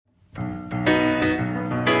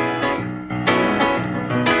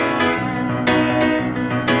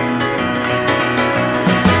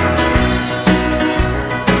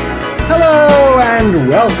and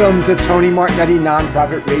welcome to Tony Martignetti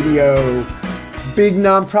Nonprofit Radio. Big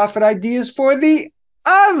nonprofit ideas for the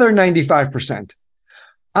other 95%.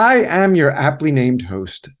 I am your aptly named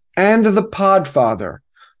host and the podfather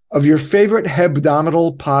of your favorite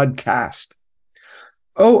hebdomadal podcast.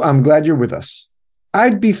 Oh, I'm glad you're with us.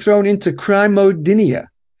 I'd be thrown into crime-odinia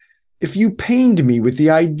if you pained me with the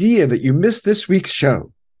idea that you missed this week's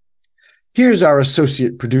show. Here's our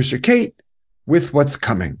associate producer, Kate, with what's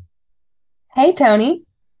coming. Hey, Tony.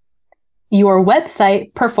 Your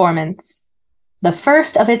website performance. The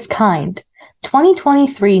first of its kind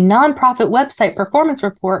 2023 Nonprofit Website Performance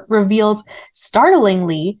Report reveals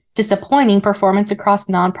startlingly disappointing performance across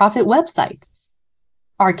nonprofit websites.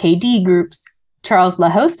 RKD Group's Charles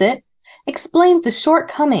Lahosett explained the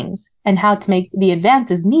shortcomings and how to make the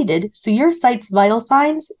advances needed so your site's vital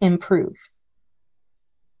signs improve.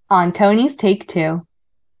 On Tony's Take 2.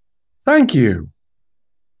 Thank you.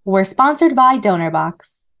 We're sponsored by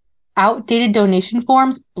DonorBox. Outdated donation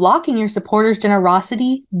forms blocking your supporters'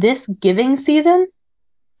 generosity this giving season?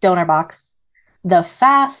 DonorBox, the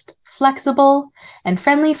fast, flexible, and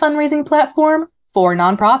friendly fundraising platform for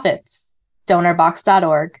nonprofits.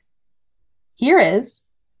 DonorBox.org. Here is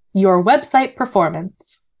your website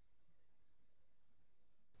performance.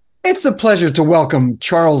 It's a pleasure to welcome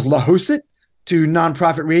Charles Lahosett to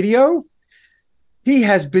Nonprofit Radio. He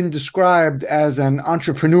has been described as an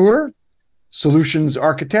entrepreneur, solutions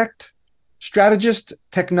architect, strategist,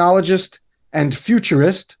 technologist, and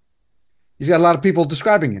futurist. He's got a lot of people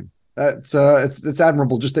describing him. It's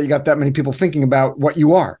admirable just that you got that many people thinking about what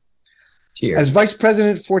you are. Cheers. As Vice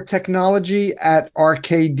President for Technology at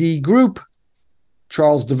RKD Group,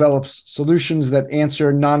 Charles develops solutions that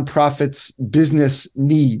answer nonprofits' business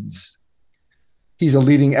needs. He's a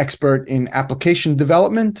leading expert in application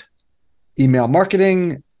development, email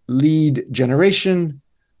marketing, lead generation,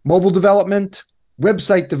 mobile development,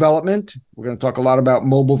 website development. We're going to talk a lot about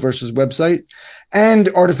mobile versus website, and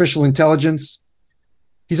artificial intelligence.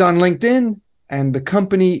 He's on LinkedIn, and the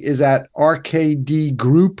company is at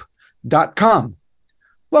rkdgroup.com.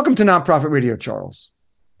 Welcome to Nonprofit Radio, Charles.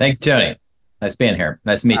 Thanks, Tony. Nice being here.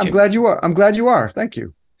 Nice to meet you. I'm glad you are. Thank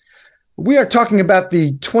you. We are talking about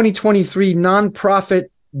the 2023 Nonprofit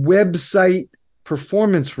Website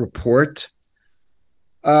Performance Report.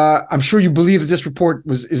 I'm sure you believe that this report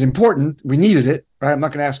is important. We needed it, right? I'm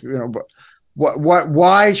not going to ask you, but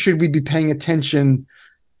why should we be paying attention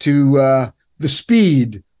to the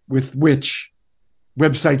speed with which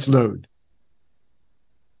websites load?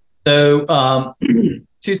 So,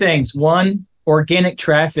 two things. One, organic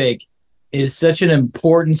traffic is such an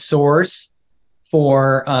important source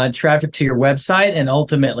for traffic to your website and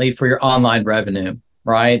ultimately for your online revenue,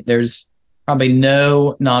 right? There's probably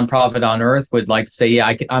no nonprofit on earth would like to say,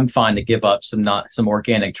 yeah, I'm fine to give up some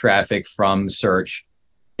organic traffic from search.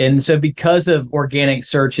 And so because of organic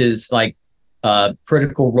search's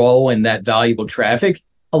critical role in that valuable traffic,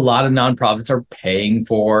 a lot of nonprofits are paying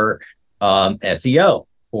for SEO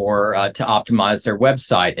to optimize their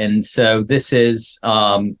website. And so this is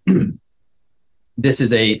a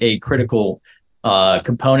critical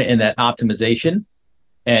component in that optimization.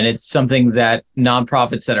 And it's something that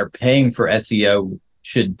nonprofits that are paying for SEO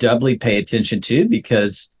should doubly pay attention to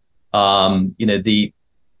because,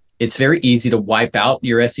 it's very easy to wipe out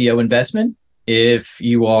your SEO investment. If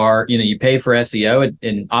you are, you pay for SEO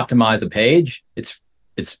and optimize a page, it's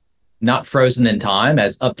not frozen in time.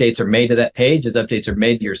 As updates are made to that page, as updates are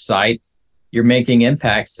made to your site, you're making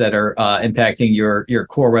impacts that are impacting your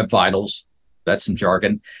core web vitals. That's some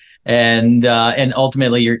jargon. And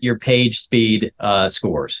ultimately your page speed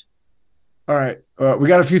scores. All right. We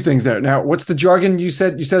got a few things there. Now, what's the jargon you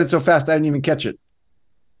said? You said it so fast, I didn't even catch it.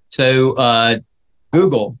 So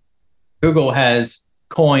Google has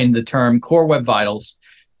coined the term core web vitals.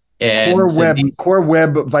 And core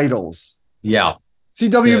web vitals. Yeah.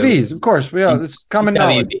 CWVs, of course. Yeah, it's common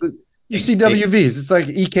knowledge. Your CWVs, it's like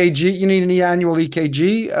EKG. You need an annual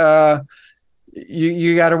EKG.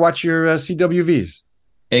 You got to watch your CWVs.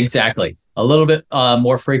 Exactly. A little bit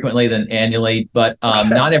more frequently than annually, but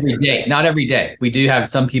not every day. Not every day. We do have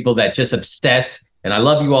some people that just obsess, and I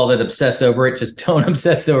love you all that obsess over it. Just don't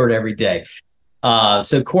obsess over it every day.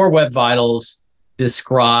 So core web vitals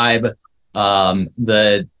describe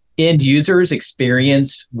the end user's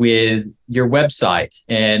experience with your website,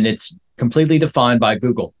 and it's completely defined by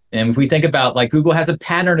Google. And if we think about, Google has a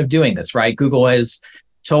pattern of doing this, right? Google has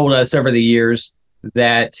told us over the years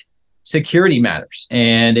that security matters.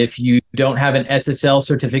 And if you don't have an SSL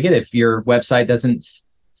certificate, if your website doesn't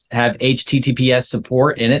have HTTPS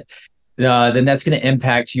support in it, then that's going to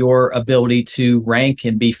impact your ability to rank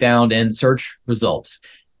and be found in search results.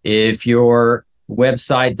 If your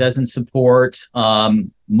website doesn't support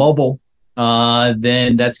mobile,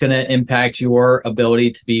 then that's going to impact your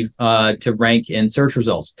ability to be to rank in search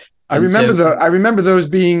results. I remember those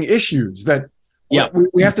being issues that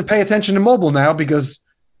we have to pay attention to mobile now, because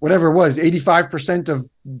whatever it was, 85% of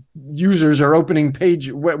users are opening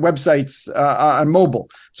websites on mobile.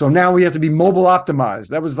 So now we have to be mobile optimized.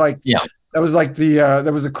 That was like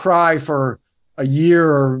there was a cry for a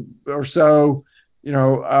year or so.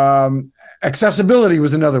 Accessibility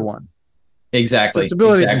was another one. Exactly.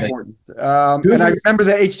 Accessibility is important. And I remember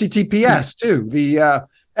the HTTPS too. The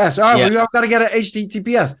S. We all got to get an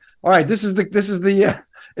HTTPS. All right, this is the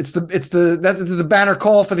banner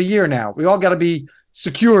call for the year now. We all got to be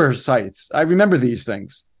secure sites. I remember these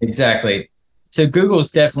things. Exactly. So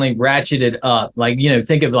Google's definitely ratcheted up. Like,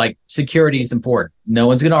 think of like security is important. No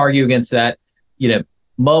one's going to argue against that.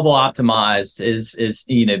 Mobile optimized is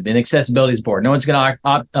and accessibility is important. No one's going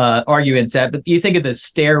to argue against that. But you think of the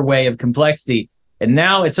stairway of complexity, and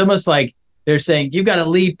now it's almost like they're saying you've got to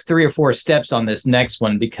leap 3 or 4 steps on this next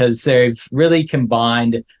one, because they've really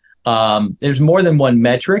combined. There's more than one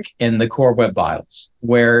metric in the core web vitals,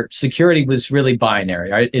 where security was really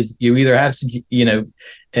binary. Right? Is you either have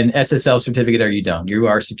an SSL certificate or you don't. You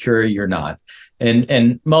are secure, you're not.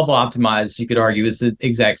 And mobile optimized, you could argue, is the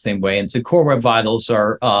exact same way. And so core web vitals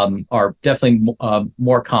are definitely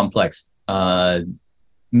more complex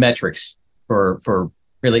metrics for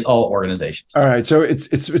really all organizations. All right, so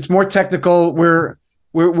it's more technical. We're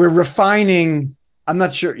refining. I'm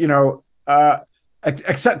not sure. To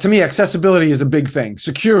me, accessibility is a big thing.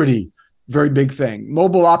 Security, very big thing.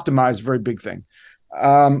 Mobile optimized, very big thing.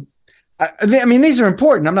 I mean, these are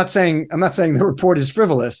important. I'm not saying the report is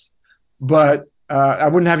frivolous, but I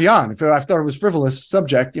wouldn't have you on if I thought it was frivolous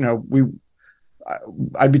subject.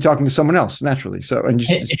 I'd be talking to someone else naturally. So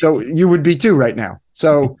so you would be too right now.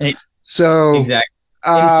 So exactly.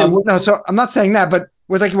 So I'm not saying that, but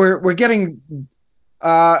we're getting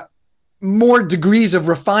more degrees of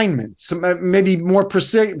refinement, maybe more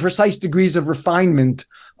precise degrees of refinement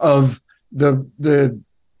of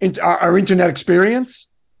our internet experience.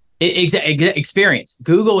 Experience.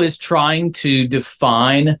 Google is trying to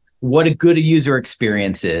define what a good user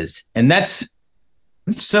experience is, and that's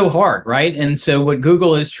so hard, right? And so what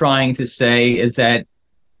Google is trying to say is that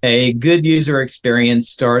a good user experience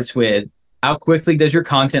starts with how quickly does your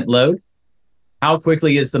content load, how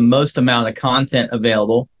quickly is the most amount of content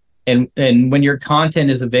available, and when your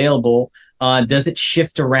content is available, does it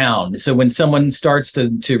shift around? So when someone starts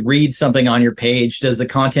to read something on your page, does the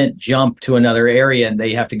content jump to another area and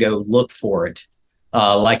they have to go look for it,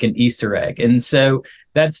 like an Easter egg? And so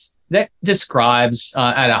that describes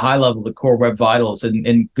at a high level the core web vitals,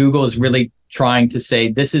 and Google is really trying to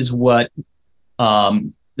say this is what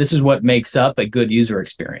makes up a good user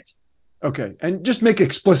experience. Okay, and just make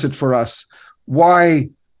explicit for us why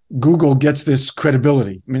Google gets this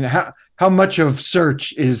credibility. I mean, how much of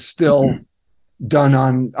search is still done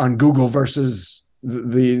on Google versus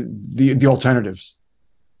the alternatives?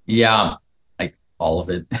 Yeah, like all of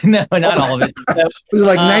it. No, not all of it. So, was it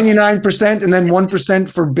like 99% and then 1%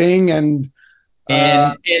 for Bing and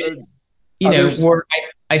I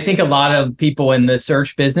think a lot of people in the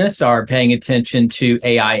search business are paying attention to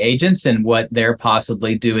AI agents and what they're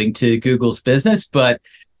possibly doing to Google's business, but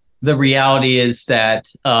the reality is that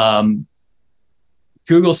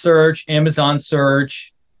Google search, Amazon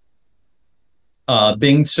search,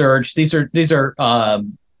 Bing search, this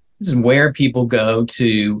is where people go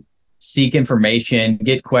to seek information,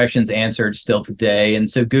 get questions answered still today. And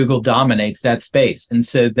so Google dominates that space. And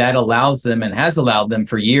so that allows them and has allowed them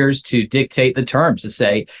for years to dictate the terms, to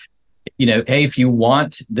say, hey, if you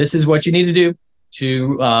want, this is what you need to do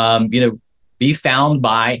to, be found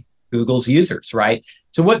by Google's users, right?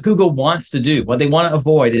 So what Google wants to do, what they want to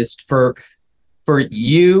avoid is for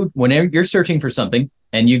you, whenever you're searching for something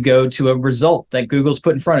and you go to a result that Google's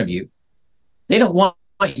put in front of you, they don't want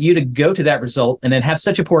you to go to that result and then have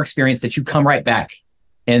such a poor experience that you come right back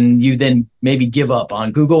and you then maybe give up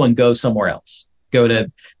on Google and go somewhere else, go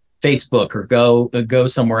to Facebook or go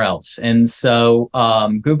somewhere else. And so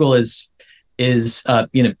Google is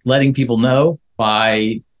letting people know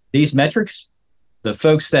by these metrics, the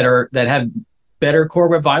folks that have better core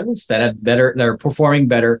web vitals, that are performing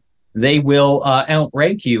better, they will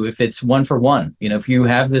outrank you if it's 1 for 1. If you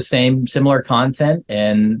have the similar content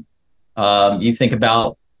and you think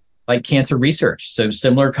about like cancer research, so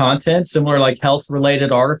similar content, similar like health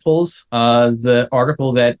related articles, the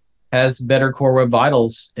article that has better core web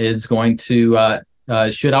vitals is going to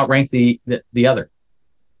should outrank the other.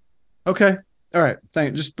 Okay, all right.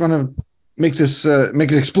 Thank you. Just want to make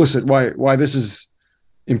it explicit why this is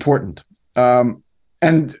important.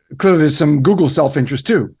 And clearly there's some Google self-interest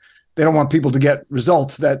too. They don't want people to get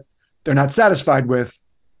results that they're not satisfied with,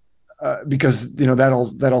 because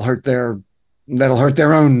that'll hurt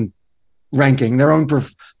their own ranking, their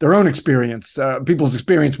own experience, people's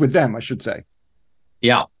experience with them, I should say.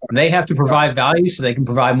 Yeah, they have to provide value so they can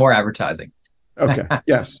provide more advertising. Okay.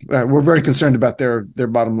 Yes, we're very concerned about their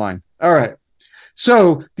bottom line. All right.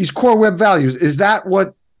 So these core web values, is that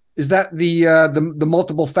the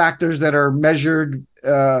multiple factors that are measured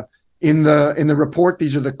in the report?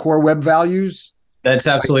 These are the core web values. That's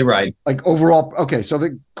absolutely right. Like overall. Okay. So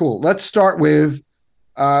cool. Let's start with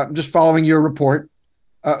just following your report.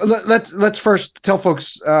 Let's first tell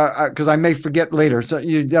folks, because I may forget later. So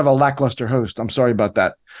you have a lackluster host. I'm sorry about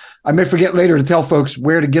that. I may forget later to tell folks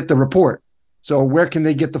where to get the report. So where can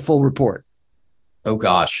they get the full report? Oh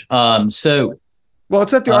gosh. Well,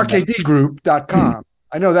 it's at the rkdgroup.com.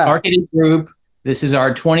 I know that. RKD Group. This is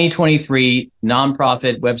our 2023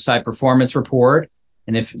 nonprofit website performance report.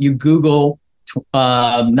 And if you Google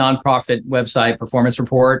nonprofit website performance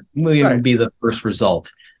report, we will be the first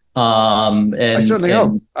result. I certainly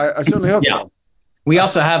hope. I certainly hope so. We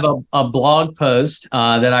also have a blog post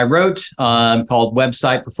that I wrote called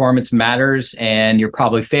Website Performance Matters, and you're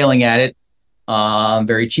probably failing at it.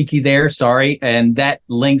 Very cheeky there, sorry. And that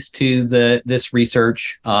links to this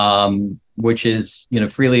research, which is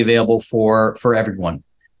freely available for everyone.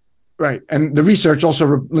 Right, and the research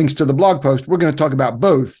also links to the blog post. We're going to talk about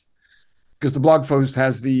both, because the blog post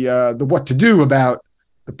has the what to do about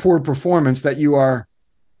the poor performance that you are.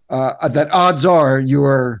 That odds are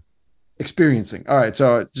you're experiencing. All right,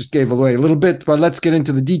 so it just gave away a little bit, but let's get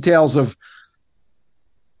into the details of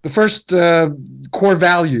the first core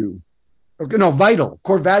value. Vital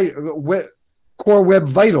core value, core web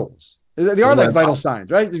vitals. They are like vital signs,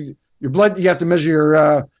 right? Your blood. You have to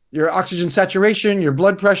measure your oxygen saturation, your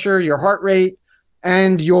blood pressure, your heart rate,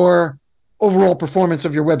 and your overall performance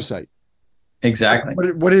of your website. Exactly.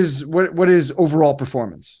 What is overall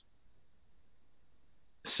performance?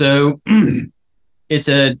 So it's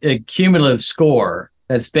a cumulative score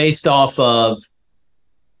that's based off of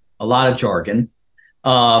a lot of jargon.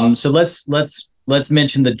 So let's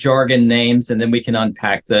mention the jargon names, and then we can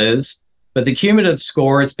unpack those. But the cumulative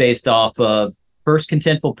score is based off of first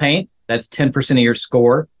contentful paint. That's 10% of your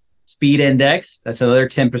score. Speed index. That's another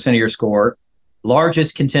 10% of your score.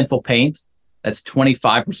 Largest contentful paint. That's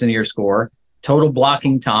 25% of your score. Total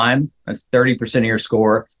blocking time. That's 30% of your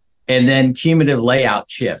score. And then cumulative layout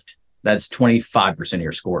shift. That's 25% of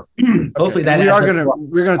your score. Hopefully that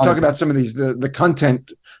we're gonna talk about some of these, the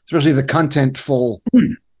content, especially the contentful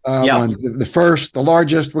ones. The first, the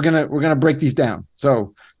largest. We're gonna break these down.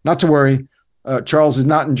 So not to worry. Charles is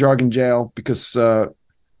not in jargon jail, because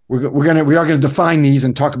we are gonna define these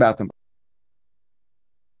and talk about them.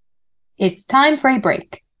 It's time for a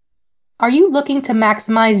break. Are you looking to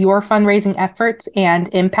maximize your fundraising efforts and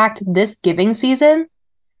impact this giving season?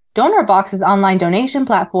 DonorBox's online donation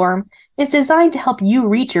platform is designed to help you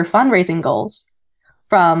reach your fundraising goals.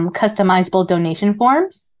 From customizable donation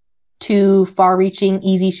forms to far-reaching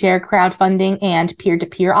easy share crowdfunding and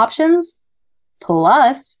peer-to-peer options,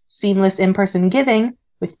 plus seamless in-person giving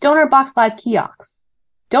with DonorBox Live kiosks.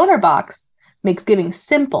 DonorBox makes giving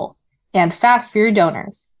simple and fast for your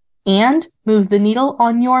donors and moves the needle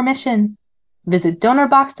on your mission. Visit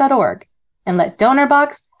donorbox.org and let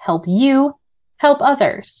DonorBox help you help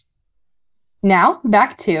others. Now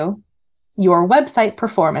back to your website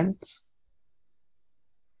performance.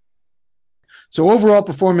 So overall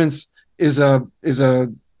performance is an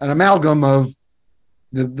amalgam of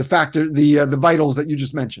the factor, the vitals that you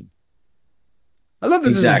just mentioned. I love that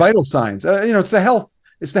This is vital signs. It's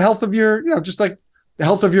the health of your, just like the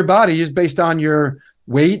health of your body is based on your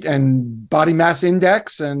weight and body mass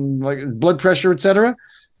index and like blood pressure, etc.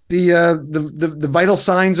 The vital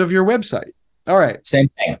signs of your website. All right. Same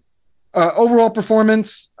thing. Overall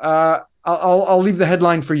performance. I'll leave the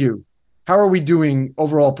headline for you. How are we doing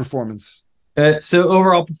overall performance? So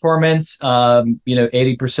overall performance,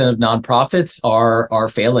 80% of nonprofits are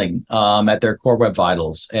failing at their core web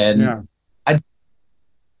vitals, and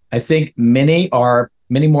I think many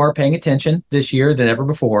more are paying attention this year than ever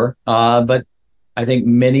before. But I think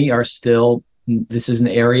many are still. This is an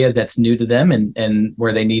area that's new to them, and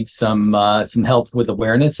where they need some help with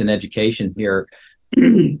awareness and education here,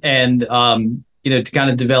 and to kind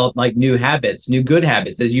of develop like new habits, new good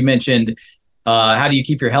habits, as you mentioned. How do you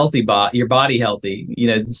keep your body healthy?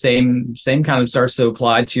 The same kind of starts to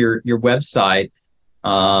apply to your website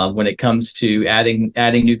when it comes to adding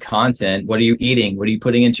new content. What are you eating? What are you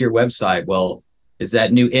putting into your website? Well, is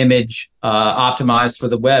that new image optimized for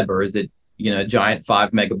the web, or is it a giant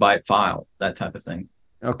 5 megabyte file? That type of thing.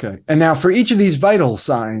 Okay. And now for each of these vital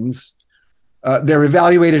signs, they're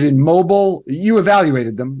evaluated in mobile. You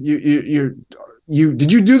evaluated them. You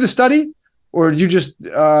did you do the study, or did you just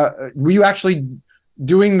were you actually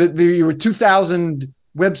doing you were 2,000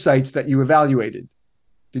 websites that you evaluated?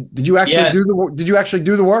 Did you actually Yes. Did you actually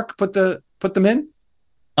do the work? Put them in?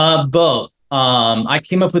 Both. I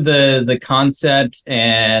came up with the concept,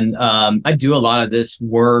 and I do a lot of this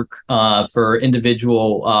work for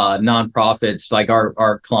individual nonprofits, like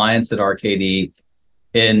our clients at RKD.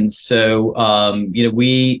 And so,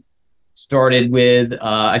 we started with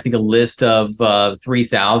I think a list of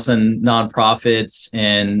 3,000 nonprofits,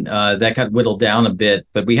 and that got whittled down a bit.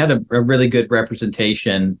 But we had a really good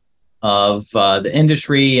representation of the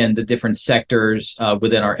industry and the different sectors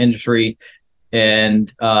within our industry.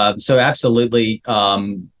 And so absolutely,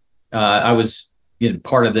 I was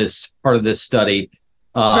part of this study.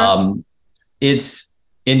 It's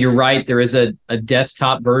and you're right, there is a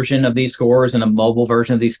desktop version of these scores and a mobile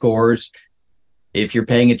version of these scores. If you're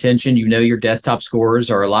paying attention, your desktop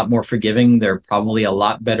scores are a lot more forgiving. They're probably a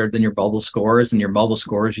lot better than your mobile scores, and your mobile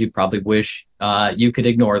scores, you probably wish you could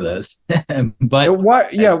ignore those. But why?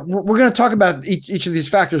 Yeah, we're going to talk about each of these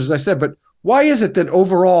factors, as I said. But why is it that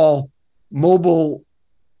overall mobile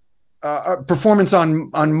performance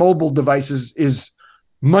on mobile devices is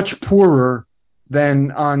much poorer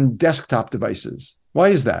than on desktop devices? Why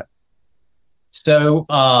is that? So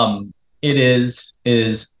it is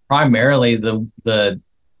primarily the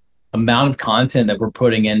amount of content that we're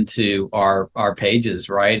putting into our pages,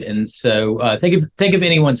 right? And so think of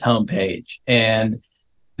anyone's homepage, and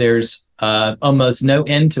there's almost no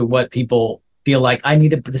end to what people feel like.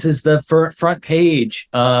 This is the front page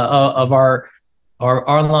of our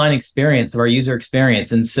online experience, of our user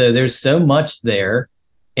experience. And so there's so much there,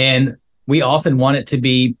 and we often want it to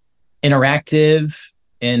be interactive.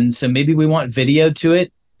 And so maybe we want video to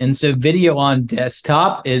it. And so video on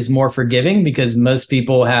desktop is more forgiving because most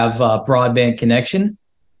people have a broadband connection.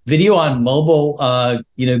 Video on mobile,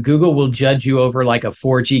 Google will judge you over like a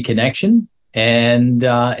 4G connection. And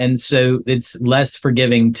so it's less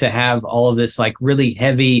forgiving to have all of this like really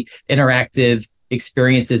heavy interactive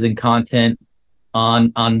experiences and content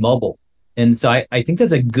on mobile. And so I think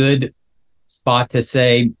that's a good spot to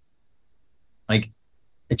say, like,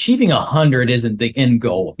 achieving 100 isn't the end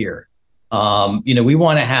goal here. We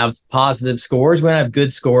want to have positive scores. We want to have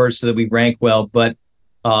good scores so that we rank well, but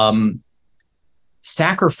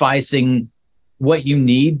sacrificing what you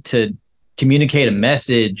need to communicate a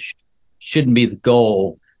message shouldn't be the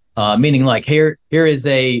goal. Meaning, like, here is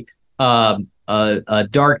a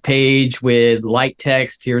dark page with light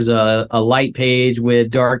text. Here's a light page with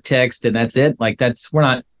dark text, and that's it. Like,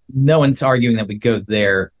 no one's arguing that we go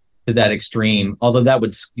there to that extreme, although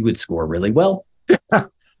you would score really well.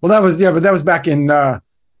 Well, but that was back in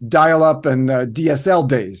dial-up and DSL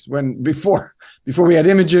days, when before we had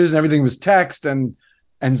images and everything was text, and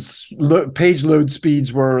page load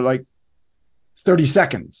speeds were like 30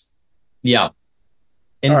 seconds. Yeah.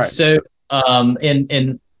 And right. So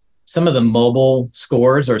and some of the mobile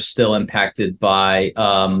scores are still impacted by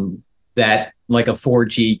that, like a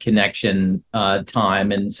 4G connection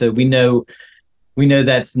time. And so we know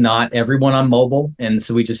that's not everyone on mobile, and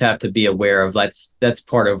so we just have to be aware of that's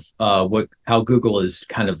part of how Google is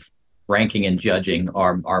kind of ranking and judging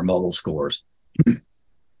our mobile scores.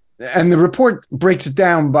 And the report breaks it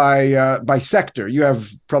down by sector. You have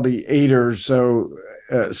probably 8 or so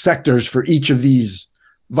sectors for each of these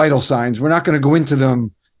vital signs. We're not going to go into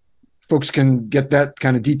them. Folks can get that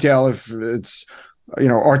kind of detail if it's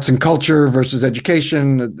arts and culture versus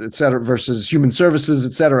education, et cetera, versus human services,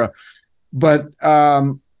 et cetera. But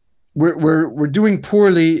we're doing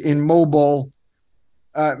poorly in mobile.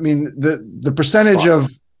 I mean, the percentage of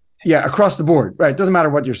across the board, right? It doesn't matter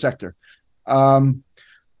what your sector.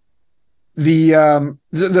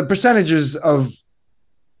 The percentages of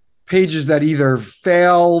pages that either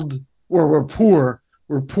failed or were poor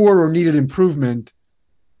or needed improvement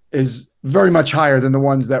is very much higher than the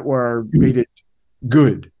ones that were rated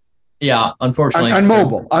good. Yeah, unfortunately, on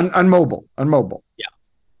mobile. Yeah.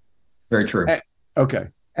 Very true. Okay.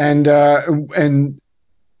 And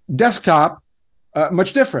desktop,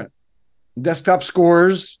 much different. Desktop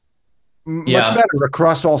scores much better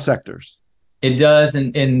across all sectors. It does.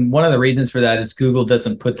 And one of the reasons for that is Google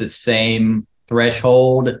doesn't put the same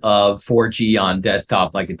threshold of 4G on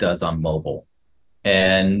desktop like it does on mobile.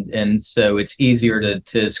 And so it's easier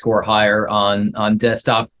to score higher on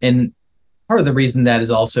desktop. And part of the reason that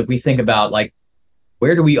is also, if we think about, like,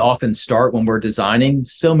 where do we often start when we're designing?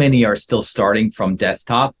 So many are still starting from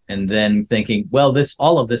desktop and then thinking, well,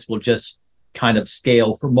 all of this will just kind of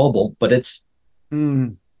scale for mobile, but it's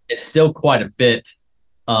Mm. It's still quite a bit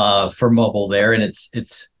for mobile there, and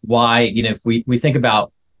it's why, if we think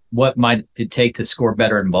about what might it take to score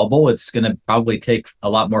better in mobile, it's going to probably take a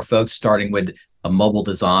lot more folks starting with a mobile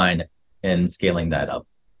design and scaling that up.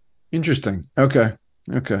 Interesting. Okay.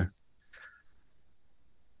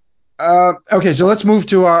 Okay, so let's move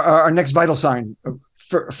to our next vital sign.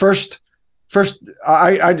 First,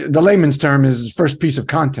 the layman's term is first piece of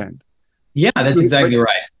content. Yeah, that's exactly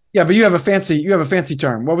right. Yeah, but you have a fancy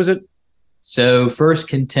term. What was it? So first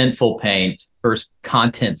contentful paint.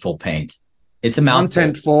 It's a mouthful.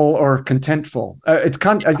 Contentful or contentful. I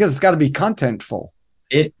guess it's got to be contentful.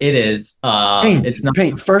 It is. Paint. It's not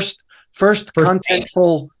paint. First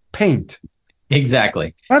contentful paint.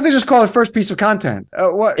 Exactly. Why don't they just call it first piece of content?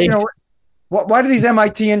 Why do these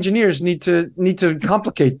MIT engineers need to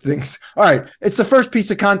complicate things? All right, it's the first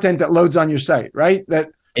piece of content that loads on your site, right?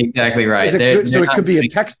 Exactly right. So it could be a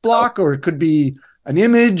text block, or it could be an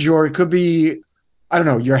image, or it could be, I don't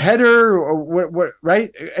know, your header, or what,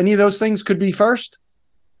 right? Any of those things could be first.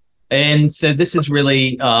 And so this is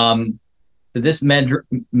really this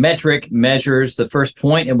metric measures the first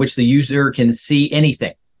point at which the user can see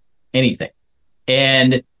anything.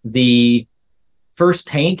 And the first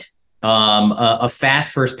paint, a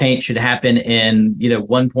fast first paint should happen in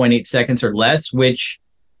 1.8 seconds or less, which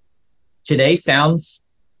today sounds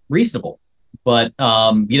reasonable. But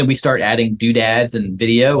we start adding doodads and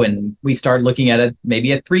video, and we start looking at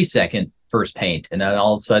maybe a 3-second first paint, and then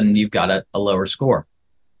all of a sudden you've got a lower score.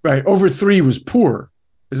 Right, over 3 was poor,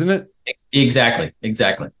 isn't it? Exactly.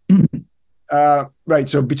 Right,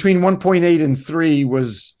 so between 1.8 and 3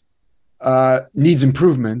 was needs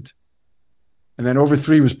improvement, and then over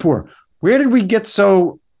 3 was poor. Where did we get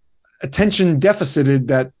so attention deficited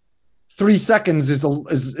that 3 seconds is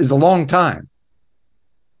a long time?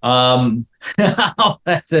 When did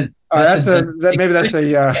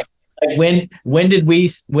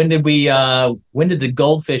the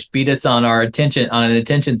goldfish beat us on an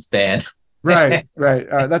attention span? Right.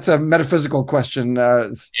 That's a metaphysical question.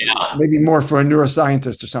 Maybe more for a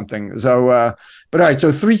neuroscientist or something. So, but all right.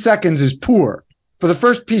 So 3 seconds is poor for the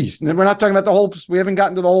first piece. And then we're not talking about the whole, we haven't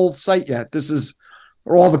gotten to the whole site yet. This is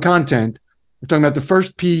all the content. We're talking about the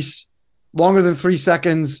first piece, longer than 3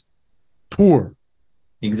 seconds, poor.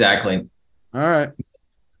 Exactly. All right.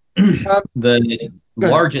 The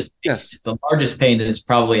largest paint is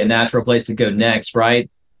probably a natural place to go next, right?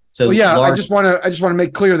 So I just want to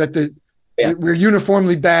make clear that we're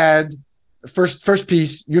uniformly bad. First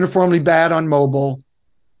piece, uniformly bad on mobile,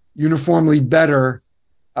 uniformly better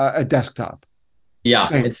at desktop. Yeah,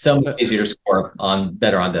 same. It's so much easier to score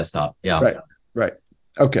better on desktop. Yeah. Right.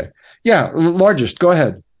 Okay. Yeah, largest. Go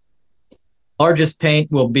ahead. Largest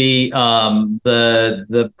paint will be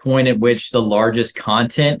the point at which the largest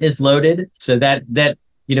content is loaded. So that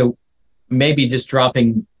maybe just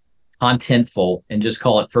dropping contentful and just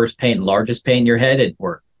call it first paint, largest paint in your head, it'd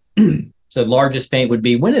work. So largest paint would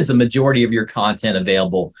be when is the majority of your content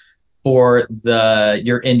available for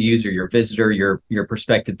your end user, your visitor, your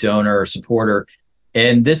prospective donor or supporter.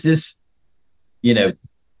 And this is,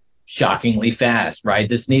 shockingly fast, right?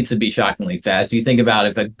 This needs to be shockingly fast. You think about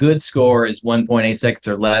if a good score is 1.8 seconds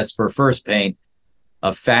or less for first paint,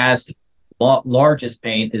 a fast largest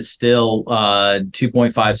paint is still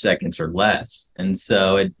 2.5 seconds or less. And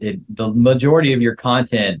so the majority of your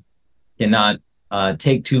content cannot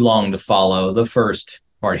take too long to follow the first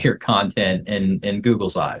part of your content in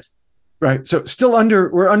Google's eyes. Right. So still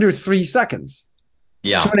we're under 3 seconds.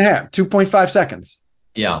 Yeah. 2.5, 2.5 seconds.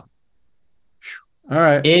 Yeah. All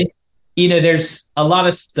right. There's a lot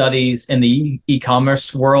of studies in the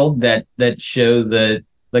e-commerce world that show the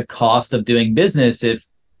cost of doing business if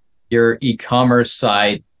your e-commerce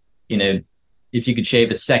site, if you could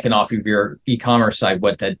shave a second off of your e-commerce site,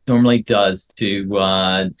 what that normally does to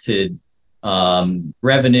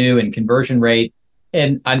revenue and conversion rate.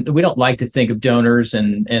 And we don't like to think of donors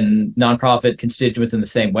and nonprofit constituents in the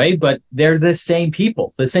same way, but they're the same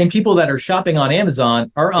people. The same people that are shopping on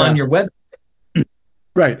Amazon are on your website.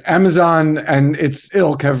 Right. Amazon and its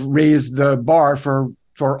ilk have raised the bar for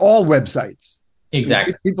all websites.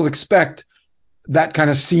 Exactly. People expect that kind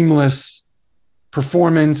of seamless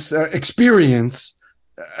performance experience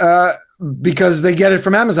because they get it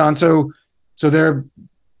from Amazon. So they're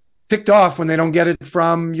ticked off when they don't get it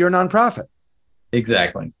from your nonprofit.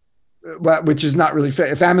 Exactly. Which is not really fair.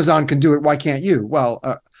 If Amazon can do it, why can't you? Well,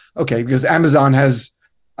 okay, because Amazon has,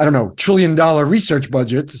 I don't know, $1 trillion research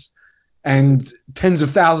budgets and tens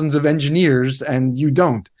of thousands of engineers, and you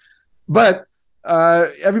don't. But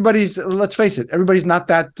let's face it, everybody's not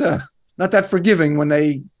that forgiving when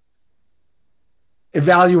they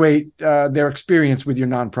evaluate their experience with your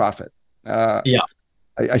nonprofit. Yeah.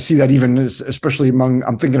 I see that even especially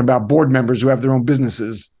I'm thinking about board members who have their own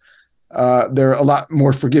businesses. They're a lot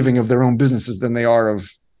more forgiving of their own businesses than they are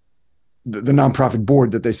of the nonprofit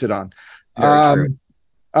board that they sit on. Very true.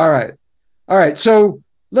 All right. So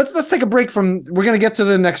let's take a break from. We're going to get to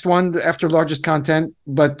the next one after largest content,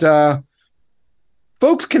 but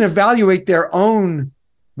folks can evaluate their own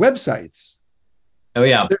websites. Oh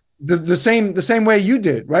yeah, the same way you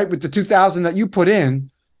did, right? With the 2,000 that you put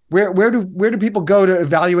in. Where do people go to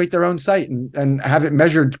evaluate their own site and have it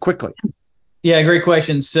measured quickly? Yeah, great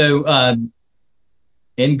question. So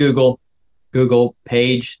in Google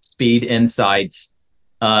Page Speed Insights,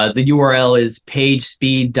 the URL is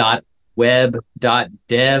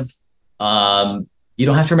pagespeed.web.dev. You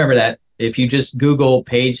don't have to remember that. If you just Google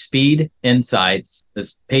Page Speed Insights,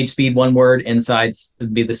 this Page Speed, one word, Insights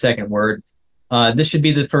would be the second word. This should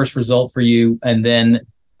be the first result for you, and then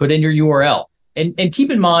put in your URL. And keep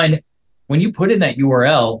in mind, when you put in that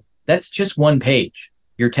URL, that's just one page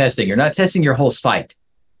you're testing. You're not testing your whole site.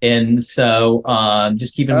 And so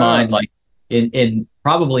just keep in mind, like in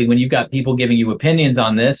probably when you've got people giving you opinions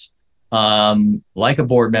on this, like a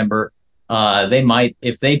board member, they might,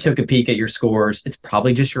 if they took a peek at your scores, it's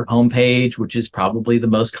probably just your home page, which is probably the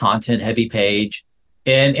most content heavy page.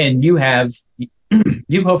 And you have,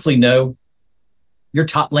 you hopefully know your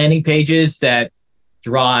top landing pages that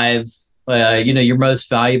drive your most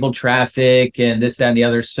valuable traffic and this, that, and the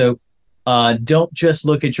other. So don't just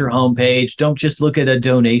look at your homepage. Don't just look at a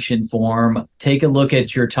donation form. Take a look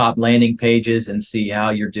at your top landing pages and see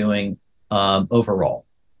how you're doing overall.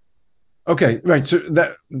 Okay, right. So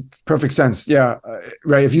that perfect sense. Yeah,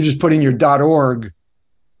 right. If you just put in your .org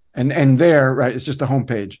and there, right, it's just a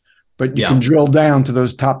homepage. But you can drill down to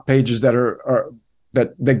those top pages that are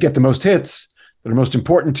that get the most hits, that are most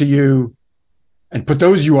important to you, and put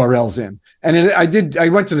those URLs in. And I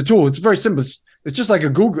went to the tool. It's very simple. It's just like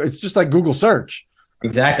Google search.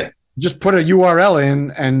 Exactly. Just put a URL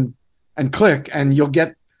in and click, and you'll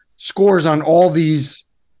get scores on all these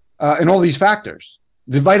factors.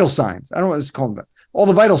 The vital signs. I don't know what it's called, but all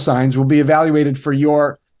the vital signs will be evaluated for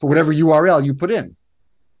whatever URL you put in.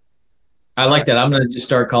 I like that. I'm going to just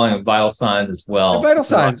start calling them vital signs as well. The vital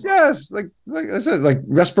signs, yes. Like I said, like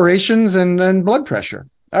respirations and blood pressure.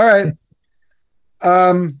 All right.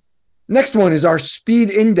 Next one is our speed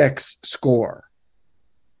index score.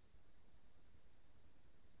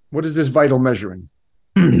 What is this vital measuring?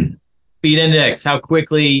 Speed index, how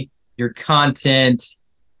quickly your content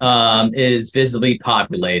is visibly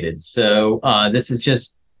populated. So this is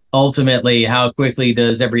just ultimately how quickly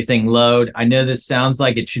does everything load. I know this sounds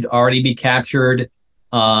like it should already be captured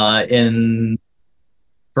in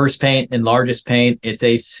first paint and largest paint. It's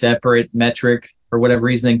a separate metric for whatever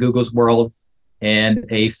reason in Google's world. And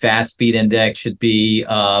a fast speed index should be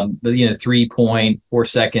 3.4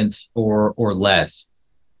 seconds or less.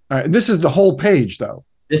 All right. This is the whole page, though.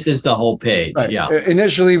 This is the whole page. Right. Yeah.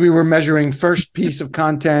 Initially, we were measuring first piece of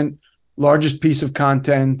content, largest piece of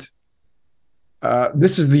content.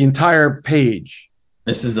 This is the entire page.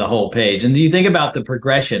 This is the whole page. And do you think about the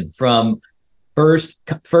progression from first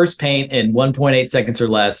paint in 1.8 seconds or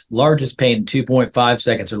less, largest paint in 2.5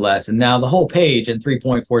 seconds or less, and now the whole page in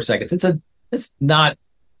 3.4 seconds? It's not,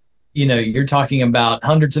 you're talking about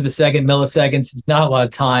hundreds of a second, milliseconds. It's not a lot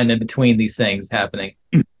of time in between these things happening.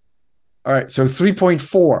 All right. So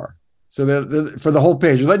 3.4. So for the whole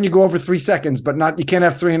page, you're letting you go over 3 seconds, but you can't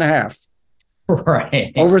have 3.5.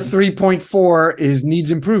 Right. Over 3.4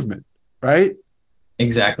 needs improvement, right?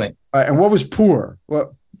 Exactly. All right. And what was poor?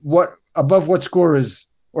 What above what score is,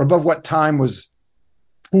 or above what time was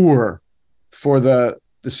poor for the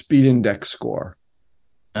speed index score?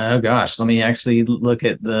 Oh gosh, let me actually look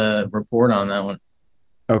at the report on that one.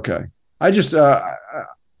 Okay. I'm just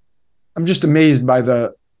amazed by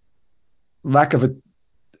the lack of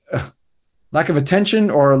attention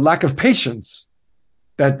or lack of patience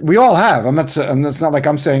that we all have. It's not like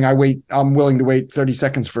I'm saying I'm willing to wait 30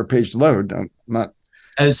 seconds for a page to load. I'm not.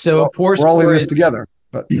 And so a poor we're all in this together.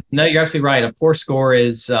 But no, you're absolutely right. A poor score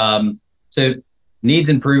is so needs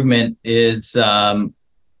improvement is sorry,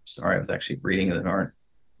 I was actually reading the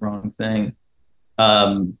wrong thing.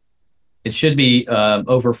 It should be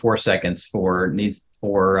over 4 seconds for needs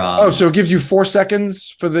for so it gives you 4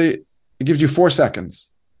 seconds it gives you 4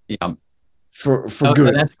 seconds. Yeah. For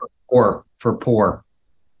good. That's for poor.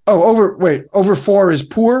 Oh, over 4 is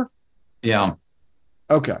poor? Yeah.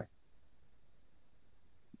 Okay.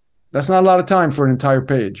 That's not a lot of time for an entire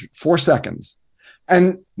page. 4 seconds.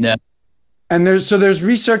 And no. And there's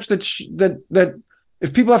research that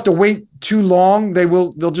if people have to wait too long,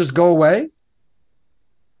 they'll just go away.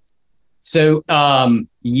 So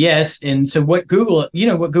yes, and so what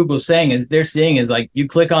Google's saying is they're seeing is like you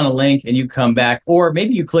click on a link and you come back, or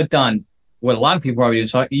maybe you clicked on what a lot of people probably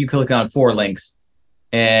do. You click on 4 links,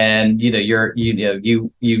 and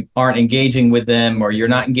you aren't engaging with them, or you're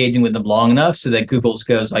not engaging with them long enough, so that Google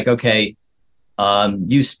goes like, okay,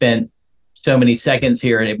 you spent so many seconds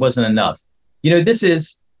here and it wasn't enough. This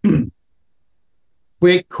is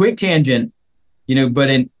quick tangent. But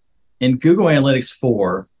in Google Analytics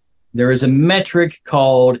 4. There is a metric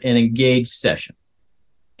called an engaged session.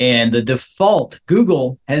 And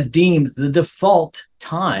Google has deemed the default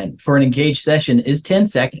time for an engaged session is 10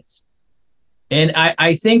 seconds. And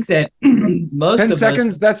I think that most 10 of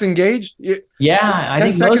seconds, that's engaged? Yeah. I 10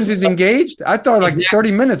 think seconds is engaged? I thought like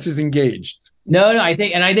 30 minutes is engaged. No, I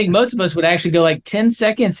think most of us would actually go like 10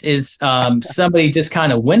 seconds is somebody just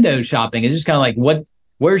kind of window shopping. It's just kind of like,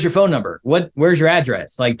 where's your phone number? Where's your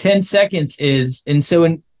address? Like 10 seconds is, and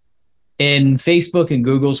so in Facebook and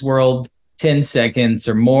Google's world, 10 seconds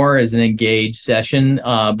or more is an engaged session.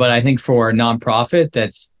 But I think for a nonprofit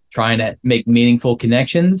that's trying to make meaningful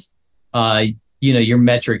connections, your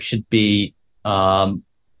metric should be a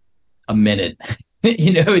minute.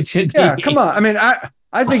 It should be. Yeah, come on. I mean,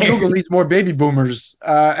 I think Google needs more baby boomers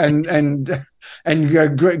and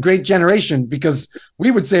great generation, because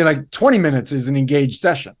we would say like 20 minutes is an engaged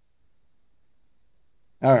session.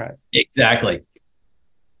 All right. Exactly.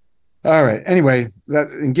 All right. Anyway, that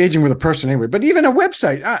engaging with a person anyway, but even a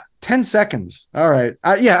website, 10 seconds. All right.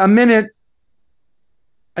 A minute.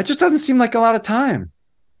 It just doesn't seem like a lot of time.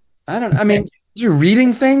 I mean, you're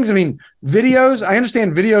reading things. I mean, videos. I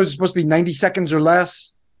understand videos are supposed to be 90 seconds or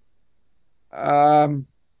less. All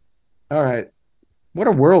right. What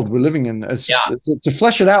a world we're living in. To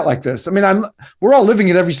flesh it out like this. I mean, we're all living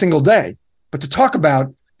it every single day, but to talk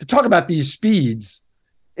about these speeds,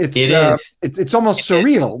 it's almost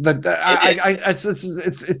surreal. It's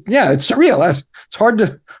surreal. It's hard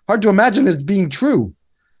to imagine it being true.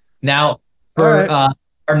 Now, for our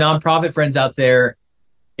nonprofit friends out there,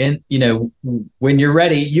 and when you're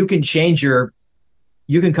ready, you can customize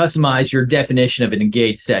your definition of an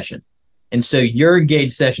engaged session. And so your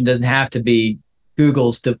engaged session doesn't have to be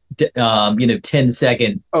Google's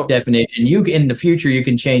 10-second definition. In the future, you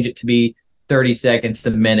can change it to be 30 seconds,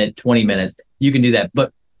 a minute, 20 minutes. You can do that.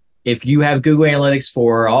 But if you have Google Analytics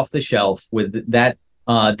 4 off the shelf with that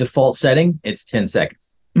default setting, it's 10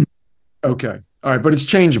 seconds. Okay. All right. But it's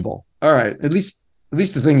changeable. All right. At least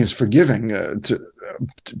the thing is forgiving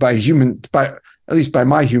by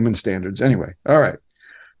my human standards. Anyway. All right.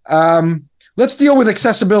 Let's deal with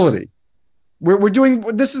accessibility. We're doing,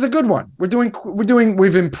 this is a good one.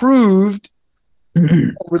 We've improved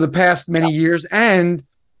over the past many years, and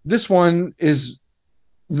this one is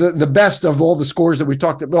the best of all the scores that we've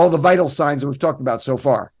talked about, all the vital signs that we've talked about so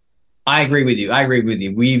far. I agree with you.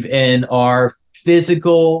 We've, in our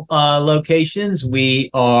physical locations,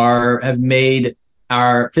 have made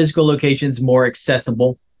our physical locations more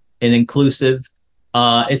accessible and inclusive.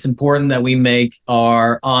 It's important that we make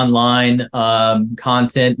our online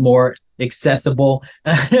content more accessible.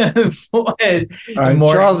 Right.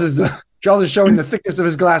 Charles is showing the thickness of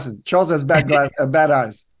his glasses. Charles has bad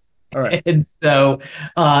eyes. All right. And so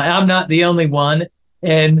I'm not the only one.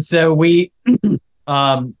 And so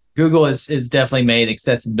Google has definitely made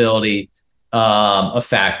accessibility a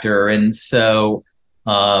factor. And so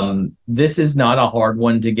this is not a hard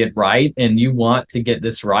one to get right. And you want to get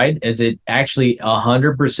this right, as it actually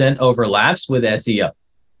 100% overlaps with SEO.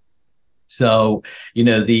 So,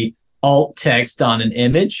 the alt text on an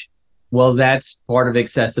image, well, that's part of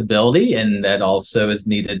accessibility, and that also is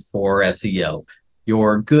needed for SEO.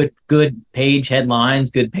 Your good page headlines,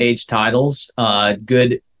 good page titles,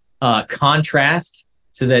 good contrast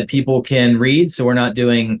so that people can read. So we're not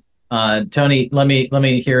doing Tony, let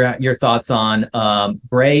me hear your thoughts on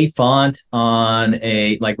gray font on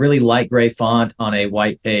a really light gray font on a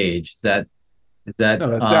white page. That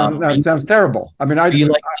sounds terrible. I mean, at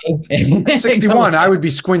 61, I would be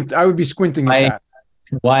squinting at that.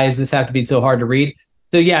 Why does this have to be so hard to read?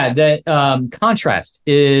 So yeah, the contrast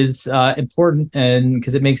is important, and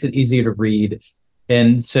because it makes it easier to read.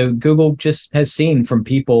 And so Google just has seen from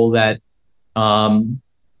people that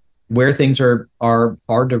where things are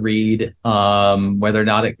hard to read, where they're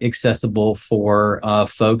not accessible for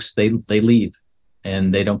folks, they leave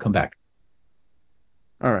and they don't come back.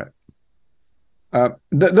 All right.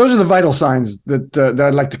 Those are the vital signs that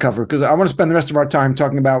I'd like to cover, because I want to spend the rest of our time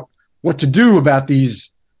talking about what to do about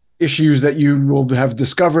these issues that you will have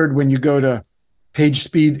discovered when you go to Page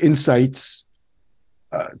Speed Insights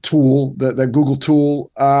tool, the Google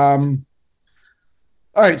tool. All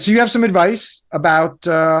right, so you have some advice about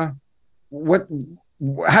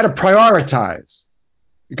how to prioritize,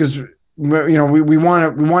 because we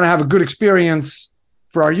want to have a good experience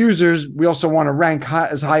for our users. We also want to rank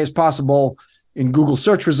as high as possible in Google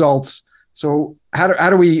search results. So how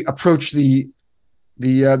do we approach the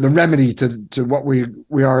remedy to what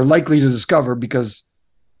we are likely to discover, because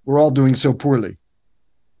we're all doing so poorly,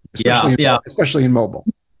 especially in mobile?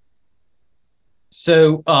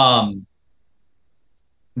 So I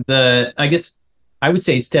guess I would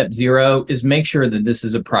say step 0 is make sure that this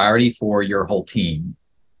is a priority for your whole team.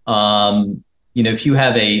 If you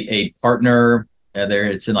have a partner, whether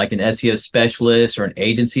it's like an SEO specialist or an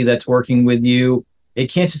agency that's working with you,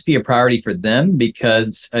 it can't just be a priority for them,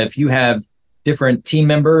 because if you have different team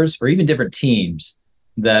members or even different teams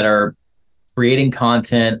that are creating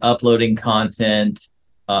content, uploading content,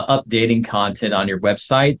 updating content on your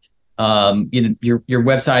website, your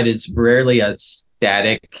website is rarely a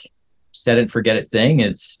static set it forget it thing.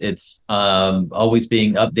 It's always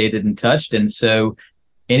being updated and touched. And so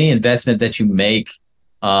any investment that you make,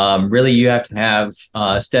 really you have to have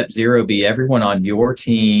step 0 be everyone on your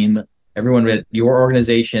team, everyone with your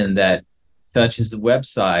organization that touches the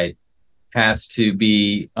website has to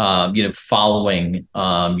be following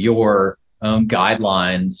your own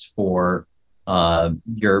guidelines for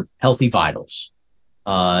your healthy vitals,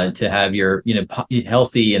 to have your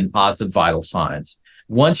healthy and positive vital signs.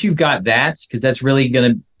 Once you've got that, because that's really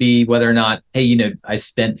going to be whether or not, hey, I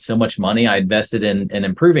spent so much money, I invested in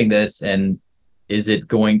improving this, and is it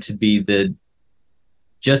going to be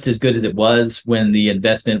just as good as it was when the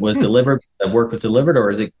investment was delivered, the work was delivered,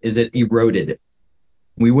 or is it eroded?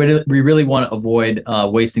 We really want to avoid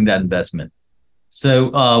wasting that investment. So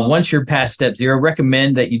once you're past step 0,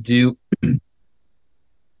 recommend that you do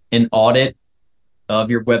an audit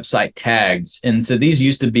of your website tags. And so these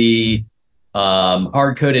used to be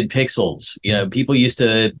hard-coded pixels. People used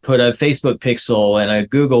to put a Facebook pixel and a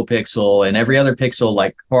Google pixel and every other pixel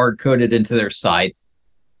like hard-coded into their site.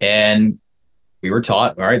 And we were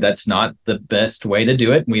taught, all right, that's not the best way to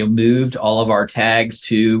do it. We moved all of our tags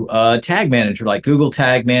to Tag Manager, like Google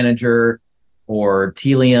Tag Manager or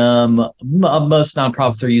Telium. Most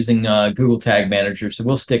nonprofits are using Google Tag Manager, so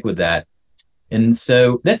we'll stick with that. And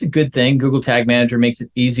so that's a good thing. Google Tag Manager makes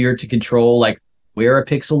it easier to control, like where a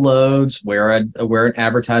pixel loads, where an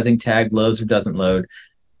advertising tag loads or doesn't load.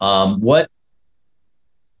 What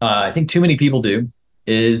I think too many people do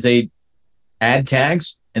is they add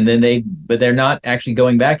tags and then but they're not actually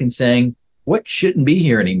going back and saying what shouldn't be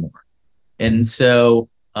here anymore. And so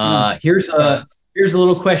here's a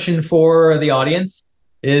little question for the audience: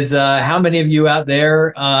 is how many of you out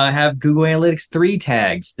there have Google Analytics 3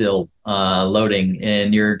 tags still loading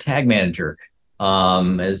in your tag manager?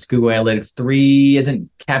 As Google Analytics 3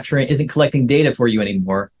 isn't collecting data for you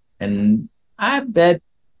anymore. And I bet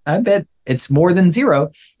it's more than 0.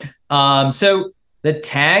 So the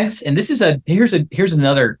tags, and here's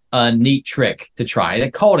another neat trick to try.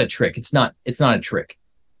 They call it a trick. It's not a trick.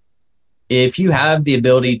 If you have the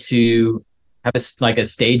ability to have a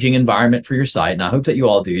staging environment for your site, and I hope that you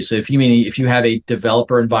all do. So if you have a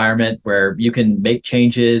developer environment where you can make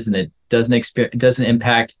changes and it doesn't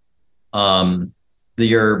impact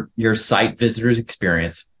your site visitors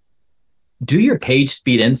experience, do your page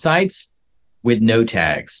speed insights with no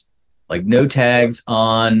tags, like no tags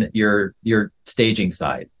on your staging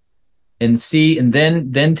site, and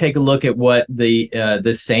then take a look at what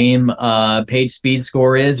the same page speed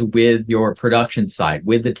score is with your production site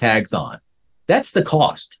with the tags on. That's the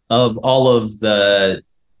cost of all of the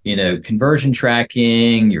conversion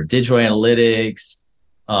tracking, your digital analytics.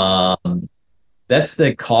 That's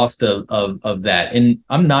the cost of that. And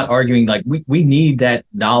I'm not arguing, like we need that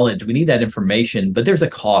knowledge, we need that information, but there's a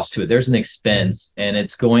cost to it. There's an expense, and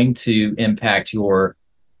it's going to impact your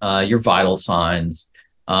vital signs.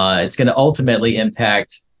 It's going to ultimately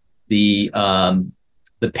impact the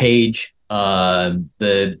page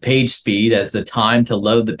speed, as the time to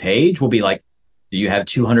load the page will be like, do you have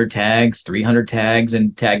 200 tags, 300 tags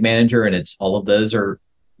in Tag Manager, and it's all of those are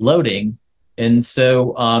loading. And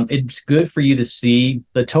so it's good for you to see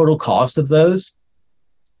the total cost of those,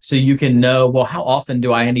 so you can know, well, how often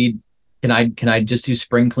do I need? Can I just do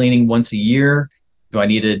spring cleaning once a year? Do I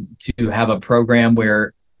need to have a program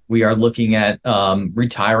where we are looking at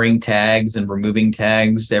retiring tags and removing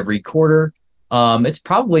tags every quarter? It's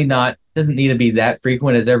probably doesn't need to be that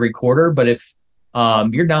frequent as every quarter, but if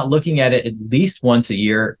you're not looking at it at least once a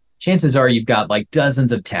year, chances are you've got like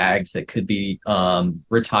dozens of tags that could be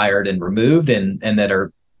retired and removed, and that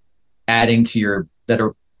are that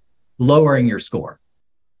are lowering your score.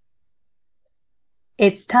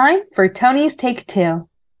 It's time for Tony's Take 2.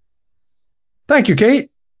 Thank you,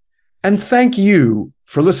 Kate. And thank you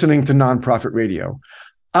for listening to Nonprofit Radio.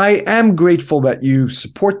 I am grateful that you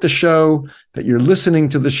support the show, that you're listening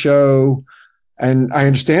to the show. And I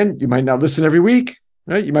understand you might not listen every week,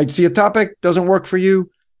 right? You might see a topic, doesn't work for you.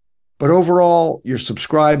 But overall, you're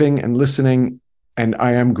subscribing and listening, and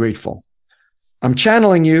I am grateful. I'm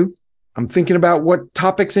channeling you. I'm thinking about what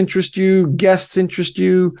topics interest you, guests interest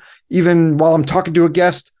you, even while I'm talking to a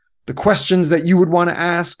guest, the questions that you would want to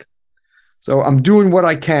ask. So I'm doing what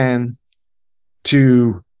I can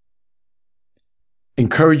to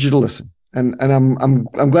encourage you to listen. And I'm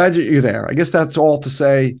glad that you're there. I guess that's all to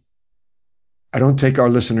say. I don't take our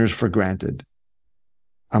listeners for granted.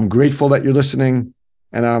 I'm grateful that you're listening,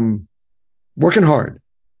 and I'm working hard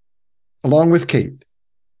along with Kate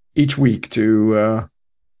each week to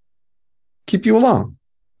keep you along.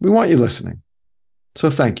 We want you listening. So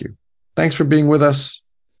thank you. Thanks for being with us.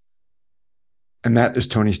 And that is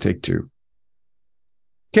Tony's Take Two.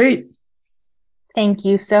 Kate. Thank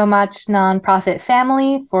you so much, Nonprofit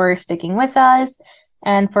family, for sticking with us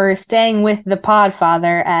and for staying with the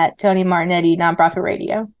Podfather at Tony Martignetti Nonprofit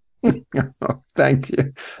Radio. Thank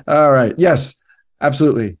you. All right. Yes,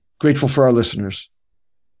 absolutely. Grateful for our listeners.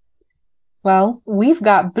 Well, we've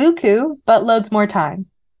got buku, but loads more time.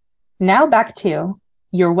 Now back to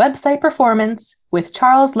your website performance with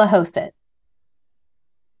Charles Lahoset.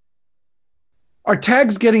 Are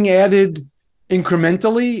tags getting added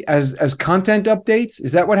incrementally as content updates?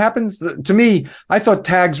 Is that what happens? To me, I thought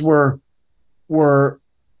tags were well,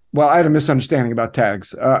 I had a misunderstanding about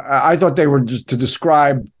tags. I thought they were just to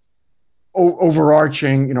describe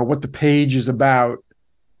overarching, what the page is about.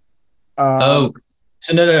 So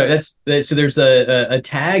no. So there's a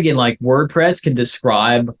tag in like WordPress can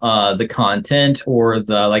describe the content or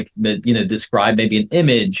describe maybe an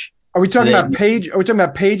image. Are we talking about page? Are we talking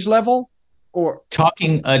about page level or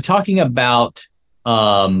talking about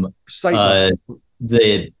site level?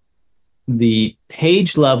 the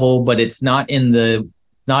page level, but it's not in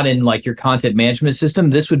like your content management system.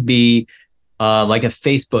 This would be like a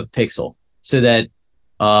Facebook pixel, so that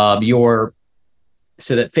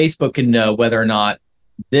Facebook can know whether or not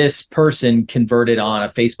this person converted on a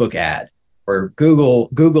Facebook ad, or Google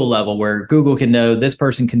level, where Google can know this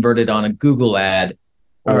person converted on a Google ad,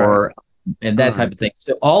 and that type of thing.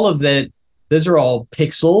 So all of that, those are all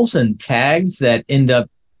pixels and tags that end up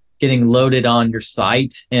getting loaded on your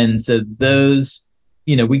site. And so those,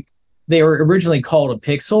 they were originally called a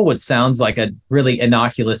pixel, which sounds like a really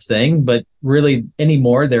innocuous thing, but really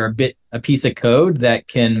anymore, they're a piece of code that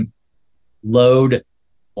can load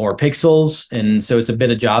more pixels. And so it's a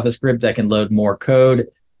bit of JavaScript that can load more code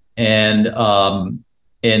and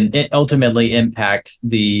it ultimately impact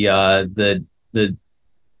the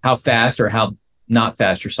how fast or how not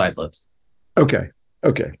fast your site loads. Okay.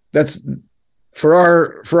 That's for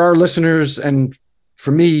our listeners, and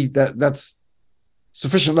for me, that's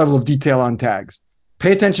sufficient level of detail on tags.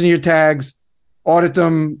 Pay attention to your tags, audit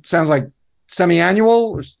them. Sounds like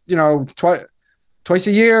semi-annual, twice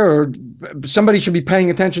a year, or somebody should be paying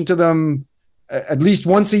attention to them at least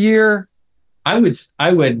once a year. I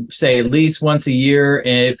would say at least once a year.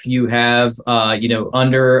 If you have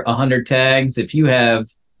under 100 tags, if you have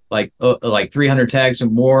like 300 tags or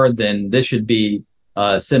more, then this should be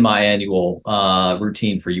a semi-annual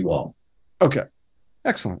routine for you all. Okay,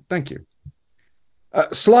 excellent. Thank you.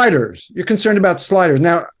 Sliders. You're concerned about sliders.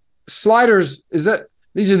 Now, sliders, these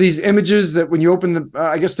are these images that when you open them,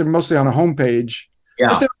 I guess they're mostly on a home page.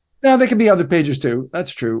 Yeah. No, they could be other pages too.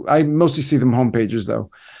 That's true. I mostly see them home pages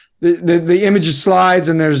though. The images slides,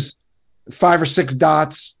 and there's 5 or 6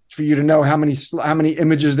 dots for you to know how many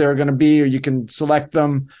images there are going to be, or you can select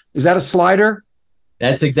them. Is that a slider?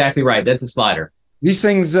 That's exactly right. That's a slider. These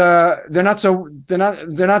things, they're not so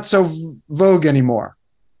vogue anymore.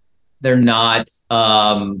 They're not.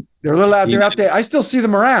 They're a little out. They're out there. I still see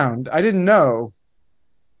them around. I didn't know.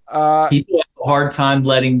 People have a hard time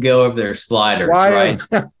letting go of their sliders, right?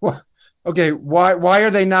 Okay. Why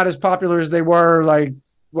are they not as popular as they were? Like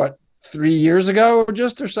 3 years ago, or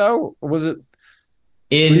so? Or was it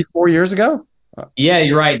 3-4 years ago? Yeah,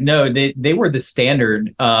 you're right. No, they were the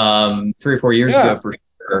standard 3 or 4 years ago for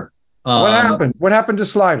sure. What happened? What happened to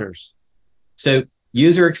sliders? So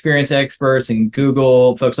user experience experts and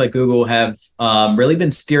folks like Google have really been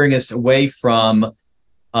steering us away from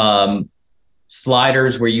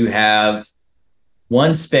sliders where you have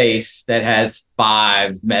one space that has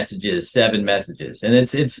 5 messages, 7 messages. And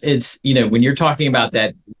it's when you're talking about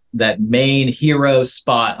that main hero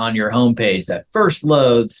spot on your homepage that first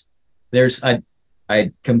loads,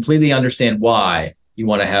 I completely understand why you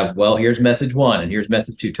want to have, here's message 1 and here's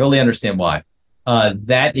message 2. Totally understand why.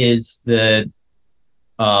 That is the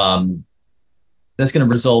that's going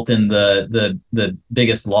to result in the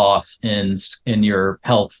biggest loss in your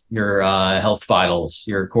health vitals,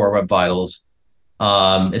 your core web vitals,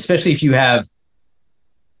 especially if you have,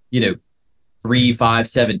 3, 5,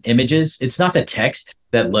 7 images. It's not the text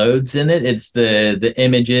that loads in it; it's the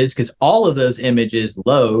images, because all of those images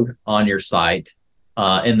load on your site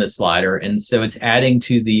in the slider, and so it's adding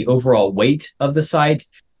to the overall weight of the site.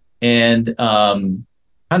 And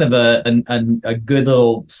kind of a good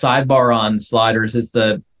little sidebar on sliders is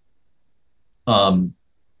the not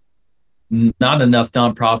enough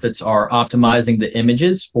nonprofits are optimizing the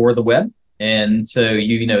images for the web, and so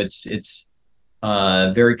it's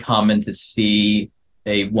very common to see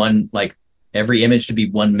every image to be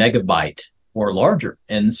 1 megabyte or larger,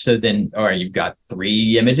 and so then all right, you've got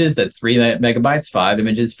 3 images, that's 3 megabytes, 5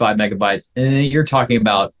 images, 5 megabytes, and you're talking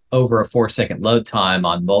about over a 4-second load time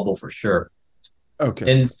on mobile for sure.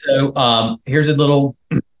 Okay. And so here's a little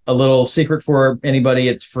secret for anybody.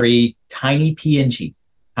 It's free. Tiny PNG.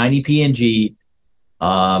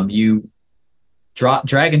 You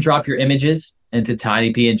drag and drop your images into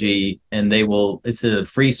Tiny PNG, and it's a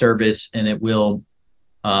free service, and it will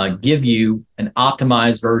give you an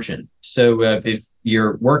optimized version. So if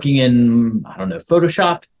you're working in, I don't know,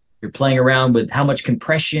 Photoshop, you're playing around with how much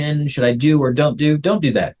compression should I do or don't do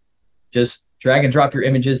that. Just drag and drop your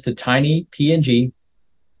images to Tiny PNG,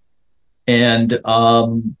 and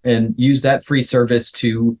use that free service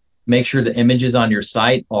to make sure the images on your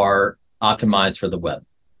site are optimized for the web.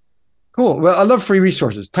 Cool. Well, I love free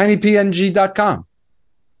resources. tinypng.com.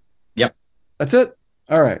 Yep. That's it.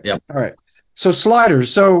 All right. Yep. All right. So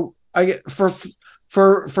sliders. So for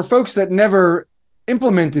folks that never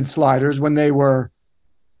implemented sliders when they were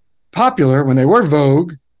popular, when they were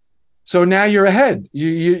vogue, so now you're ahead.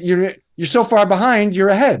 You're so far behind, you're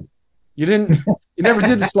ahead. You never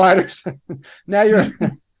did the sliders. now you're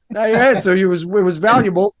ahead. So it was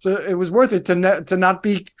valuable it was worth it to not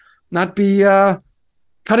be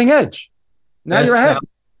cutting edge. Now you're ahead.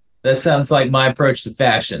 That sounds like my approach to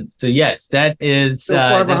fashion. So yes, that is so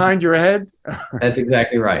far behind, you're ahead. That's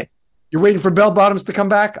exactly right. You're waiting for bell bottoms to come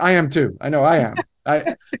back. I am too. I know I am.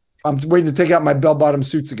 I'm waiting to take out my bell bottom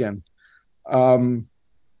suits again.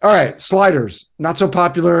 All right, sliders, not so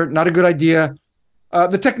popular, not a good idea.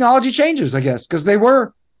 The technology changes, I guess, because they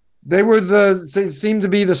seemed to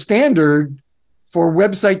be the standard for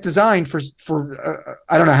website design for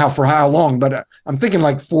I don't know for how long, but I'm thinking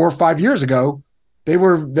like 4 or 5 years ago, they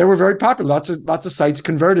were very popular. Lots of sites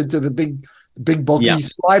converted to the big bulky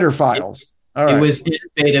slider files. All right. It was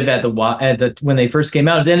innovative when they first came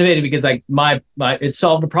out. It was innovative because it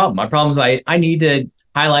solved the problem. My problem is I need to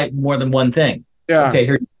highlight more than one thing. Yeah. Okay.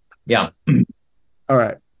 Here. Yeah. All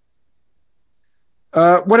right.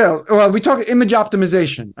 What else? Well, we talked image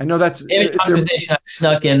optimization. I know that's image optimization. I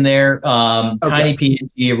snuck in there. Tiny PNG,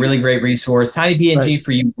 a really great resource. Tiny PNG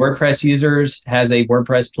for you WordPress users has a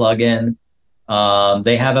WordPress plugin.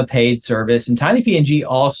 They have a paid service, and Tiny PNG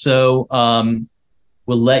also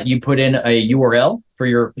will let you put in a URL for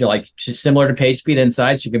your similar to PageSpeed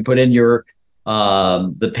Insights. You can put in your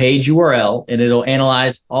the page URL, and it'll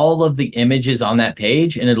analyze all of the images on that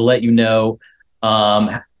page, and it'll let you know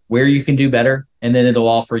where you can do better. And then it'll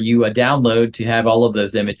offer you a download to have all of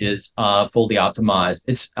those images fully optimized.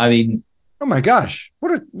 Oh my gosh,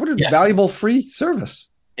 what a valuable free service.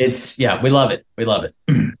 We love it. We love it.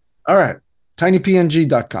 All right,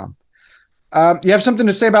 tinypng.com. You have something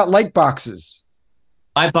to say about light boxes?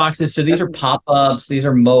 Light boxes. So these are pop-ups. These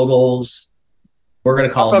are modules. We're going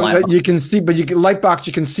to call them light boxes. You can see, but lightbox,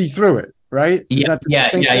 you can see through it, right? Yeah.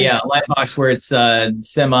 Lightbox where it's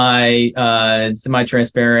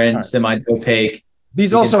semi-transparent, right, semi-opaque.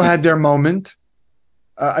 These also had their moment.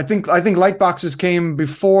 I think lightboxes came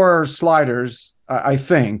before sliders. I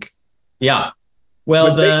think. Yeah.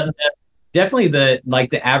 Well, definitely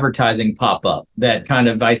the advertising pop-up that kind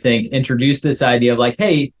of, I think, introduced this idea of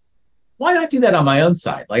hey, why not do that on my own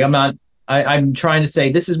site? I'm trying to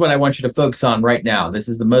say, this is what I want you to focus on right now. This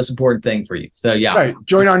is the most important thing for you. So yeah. Right.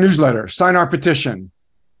 Join our newsletter, sign our petition.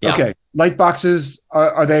 Yeah. Okay. Light boxes,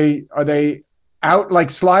 are they out like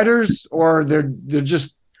sliders, or they're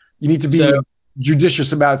just, you need to be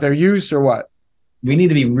judicious about their use, or what? We need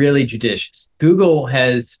to be really judicious. Google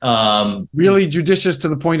has really judicious to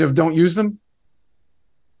the point of don't use them.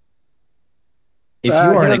 If you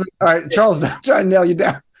are all right, Charles, I'm trying to nail you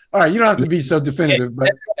down. All right, you don't have to be so definitive,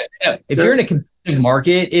 but if you're in a competitive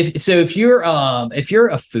market, if you're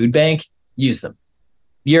a food bank, use them.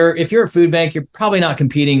 If you're a food bank, you're probably not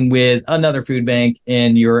competing with another food bank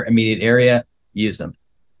in your immediate area. Use them.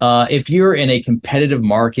 If you're in a competitive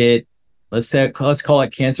market, let's call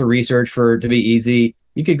it cancer research to be easy.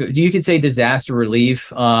 You could say disaster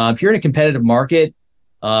relief. If you're in a competitive market,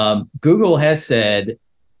 Google has said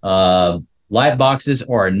light boxes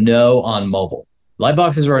are a no on mobile. Light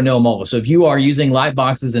boxes are a no mobile. So if you are using light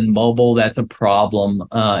boxes in mobile, that's a problem.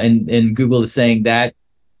 And Google is saying that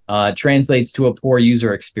translates to a poor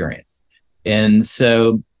user experience. And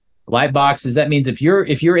so light boxes, that means if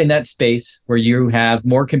you're in that space where you have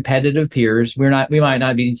more competitive peers, we might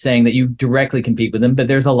not be saying that you directly compete with them, but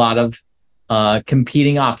there's a lot of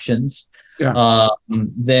competing options. Yeah.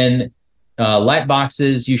 Then light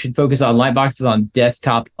boxes, you should focus on light boxes on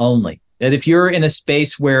desktop only. And if you're in a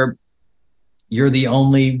space where you're the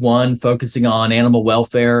only one focusing on animal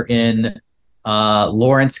welfare in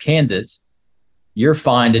Lawrence, Kansas, you're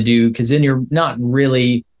fine to do, because then you're not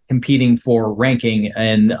really competing for ranking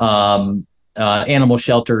and animal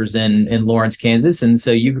shelters in Lawrence, Kansas. And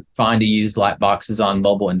so you're fine to use light boxes on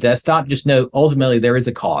mobile and desktop. Just know, ultimately, there is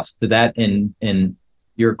a cost to that in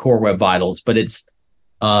your core web vitals, but it's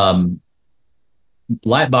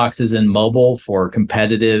light boxes in mobile for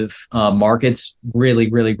competitive markets, really,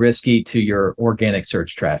 really risky to your organic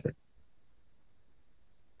search traffic.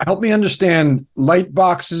 Help me understand light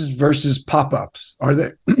boxes versus pop-ups. Are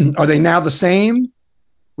they now the same?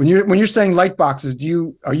 When you're saying light boxes,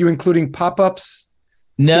 are you including pop-ups?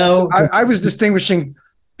 No, I was distinguishing,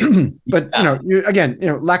 but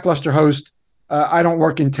lackluster host. I don't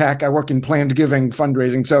work in tech. I work in planned giving,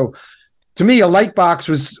 fundraising. So to me, a light box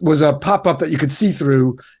was a pop-up that you could see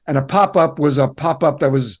through, and a pop-up was a pop-up that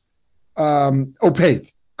was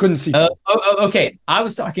opaque. Couldn't see. Okay. I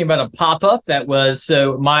was talking about a pop-up that was,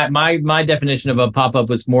 so my definition of a pop-up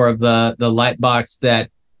was more of the light box that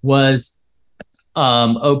was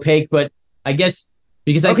opaque, but I guess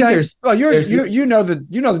because I think there's you know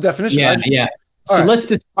the definition. Yeah, right? Yeah. So right. Let's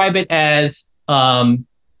describe it as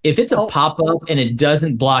if it's a pop-up and it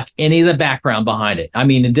doesn't block any of the background behind it. I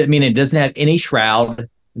mean, it doesn't have any shroud,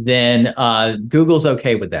 then Google's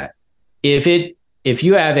okay with that. If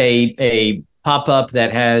you have a pop-up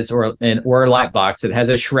that has or a light box that has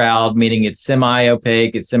a shroud, meaning it's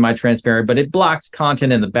semi-opaque, it's semi-transparent, but it blocks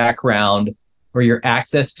content in the background or your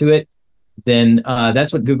access to it, then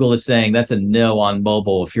that's what Google is saying. That's a no on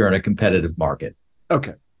mobile if you're in a competitive market.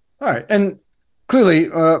 Okay. All right. And clearly,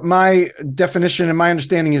 my definition and my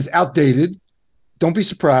understanding is outdated. Don't be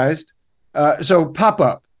surprised. So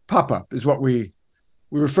pop-up is what we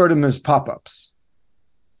refer to them as pop-ups.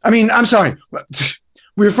 I mean, I'm sorry.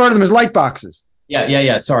 We refer to them as light boxes.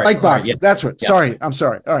 Yeah. Sorry. Light boxes. Yeah. That's what. Yeah. Sorry. I'm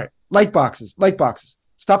sorry. All right. Light boxes.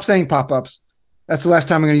 Stop saying pop-ups. That's the last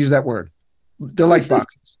time I'm going to use that word. They're light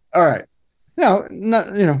boxes. All right. Now, I'm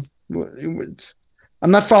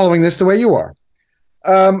not following this the way you are.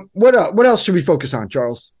 What else should we focus on,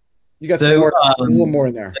 Charles? You got some more, a little more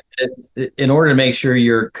in there. In order to make sure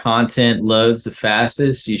your content loads the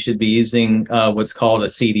fastest, you should be using what's called a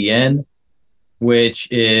CDN,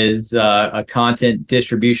 which is a content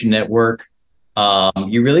distribution network.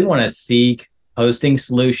 You really want to seek hosting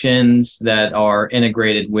solutions that are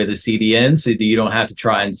integrated with a CDN so that you don't have to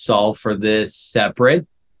try and solve for this separate.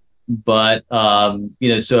 But, so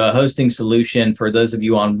a hosting solution for those of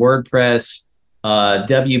you on WordPress,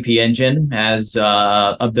 WP Engine has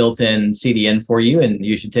a built-in CDN for you, and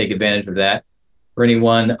you should take advantage of that. For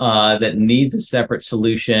anyone that needs a separate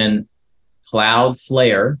solution,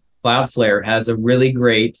 Cloudflare has a really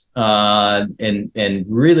great and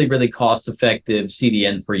really, really cost-effective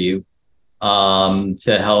CDN for you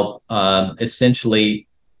to help essentially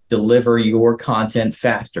deliver your content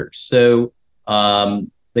faster. So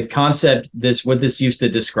the concept, what this used to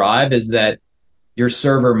describe is that your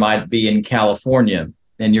server might be in California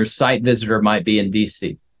and your site visitor might be in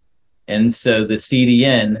DC. And so the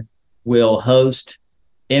CDN will host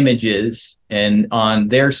images and on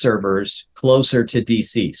their servers closer to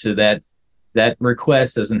DC so that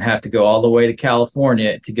request doesn't have to go all the way to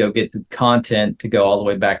California to go get the content to go all the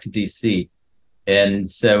way back to DC. And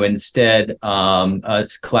so instead, a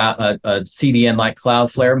CDN like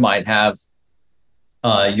Cloudflare might have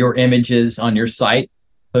your images on your site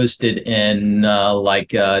hosted in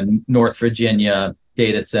North Virginia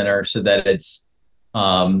data center so that it's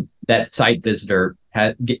that site visitor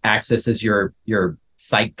accesses your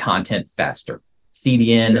site content faster.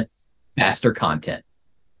 CDN, faster content.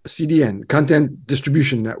 CDN, Content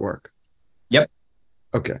Distribution Network. Yep.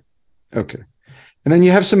 Okay. And then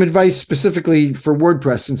you have some advice specifically for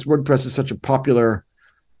WordPress, since WordPress is such a popular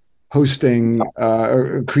hosting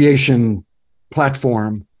creation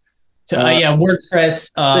platform.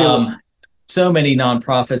 WordPress. So many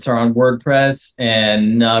nonprofits are on WordPress,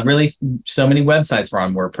 and really so many websites are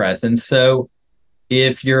on WordPress. And so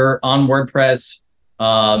if you're on WordPress,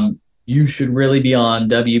 you should really be on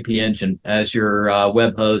WP Engine as your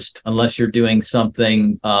web host, unless you're doing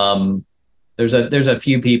something. There's a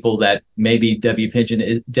few people that maybe WP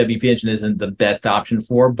Engine isn't the best option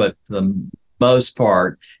for, but for the most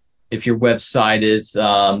part, if your website is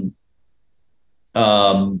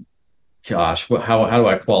gosh, how do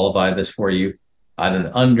I qualify this for you? I don't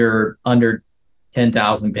know, under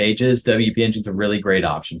 10,000 pages, WP Engine's a really great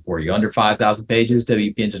option for you. Under 5,000 pages,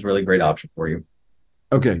 WP Engine's a really great option for you.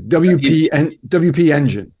 Okay, WP Engine. WP So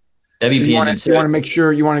Engine. You want to make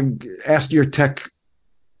sure, you want to ask your tech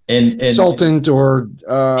consultant or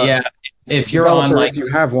if you're on, like, if you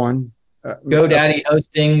have one. GoDaddy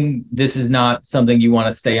hosting, this is not something you want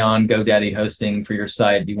to stay on GoDaddy hosting for your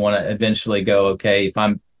site. You want to eventually go, okay,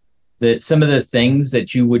 if some of the things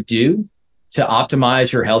that you would do to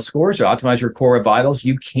optimize your health scores or optimize your core vitals,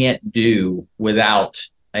 you can't do without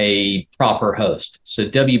a proper host. So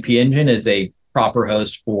WP Engine is a proper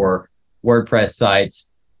host for WordPress sites.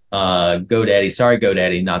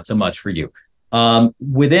 GoDaddy, not so much for you.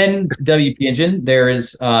 Within WP Engine, there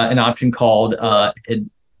is an option called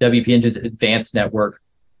WP Engine's Advanced Network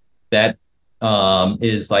that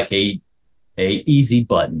is like a easy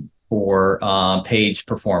button for page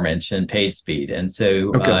performance and page speed. And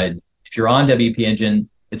so if you're on WP Engine,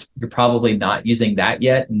 you're probably not using that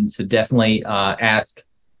yet. And so definitely ask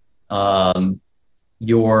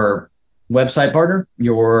your website partner,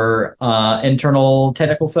 your internal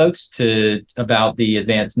technical folks about the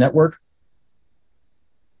Advanced Network.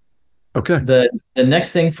 Okay. The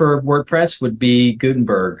next thing for WordPress would be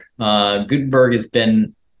Gutenberg. Gutenberg has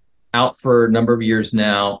been out for a number of years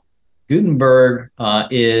now. Gutenberg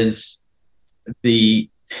is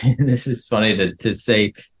this is funny to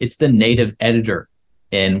say, it's the native editor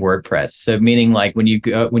in WordPress. So meaning, like, when you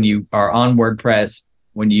are on WordPress,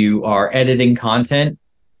 when you are editing content,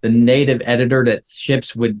 the native editor that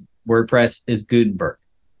ships with WordPress is Gutenberg.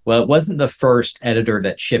 Well, it wasn't the first editor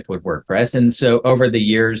that shipped with WordPress. And so over the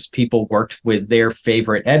years, people worked with their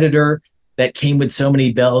favorite editor that came with so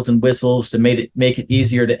many bells and whistles to make it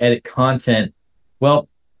easier to edit content. Well,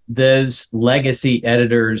 those legacy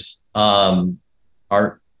editors the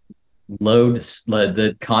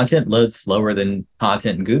content loads slower than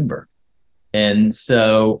content in Gutenberg. And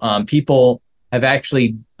so people have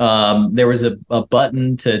actually, there was a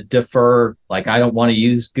button to defer, like, I don't want to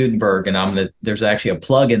use Gutenberg, and there's actually a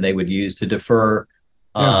plugin they would use to defer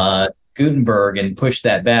Gutenberg and push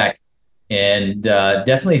that back. And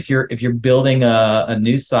definitely if you're building a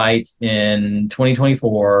new site in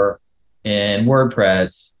 2024 in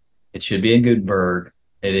WordPress, it should be in Gutenberg.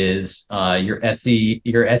 It is your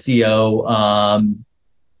SEO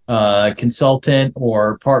consultant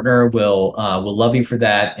or partner will love you for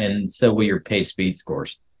that, and so will your page speed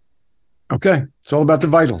scores. Okay, it's all about the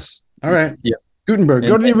vitals. All right. Yeah. Gutenberg.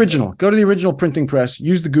 Go to the original. Go to the original printing press.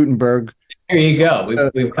 Use the Gutenberg. Here you go.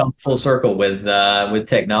 We've come full circle with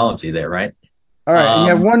technology there, right? All right. And you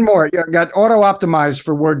have one more. You got auto optimized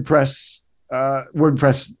for WordPress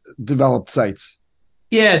developed sites.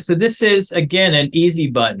 Yeah, so this is, again, an easy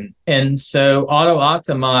button. And so auto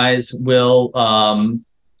optimize will,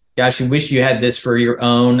 gosh, you wish you had this for your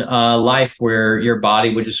own life, where your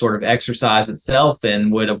body would just sort of exercise itself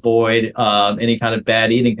and would avoid any kind of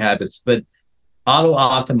bad eating habits. But auto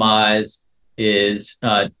optimize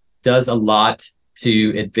does a lot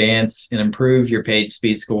to advance and improve your page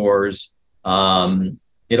speed scores.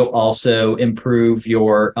 It'll also improve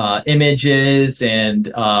your images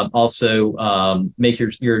and also make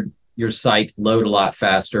your site load a lot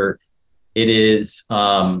faster. It is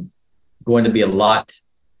going to be a lot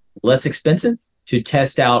less expensive to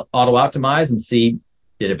test out auto optimize and see,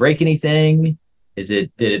 did it break anything?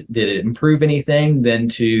 Did it improve anything, than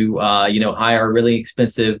to hire a really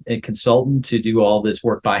expensive consultant to do all this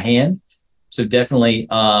work by hand. So definitely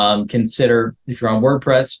consider, if you're on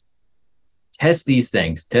WordPress, test these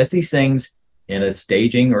things in a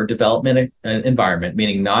staging or development environment,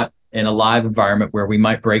 meaning not in a live environment where we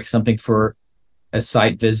might break something for a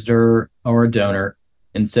site visitor or a donor.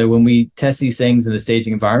 And so when we test these things in a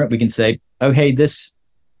staging environment, we can say, oh, hey, this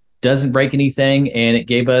doesn't break anything, and it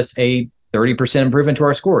gave us a 30% improvement to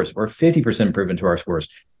our scores or 50% improvement to our scores.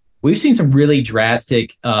 We've seen some really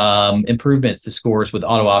drastic improvements to scores with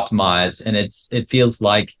auto optimize, and it feels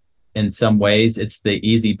like, in some ways, it's the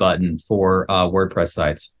easy button for WordPress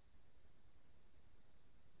sites.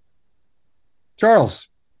 Charles,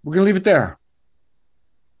 we're going to leave it there.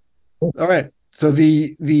 Cool. All right. So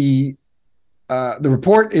the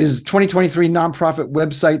report is 2023 Nonprofit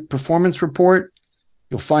Website Performance Report.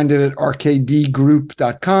 You'll find it at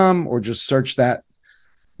rkdgroup.com, or just search that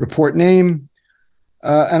report name.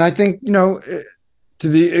 And I think, to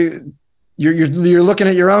the you're looking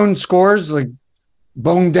at your own scores like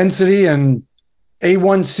bone density and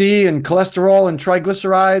A1C and cholesterol and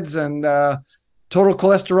triglycerides and total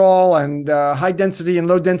cholesterol and high density and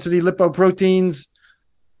low density lipoproteins.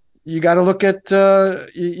 You got to look at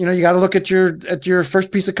you got to look at your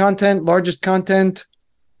first piece of content, largest content,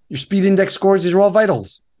 your speed index scores. These are all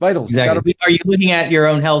vitals. Exactly. Are you looking at your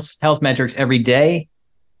own health metrics every day?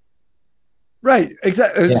 Right.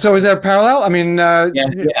 Exactly. Yeah. So is that parallel? I mean,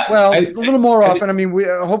 well, a little more often. I mean,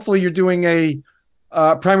 hopefully you're doing a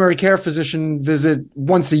primary care physician visit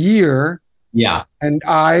once a year. Yeah. And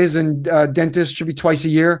eyes and dentists should be twice a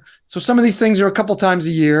year. So some of these things are a couple times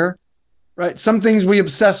a year, right? Some things we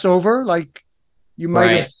obsess over, like you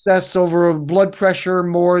might obsess over blood pressure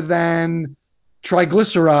more than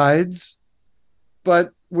triglycerides,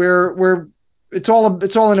 but it's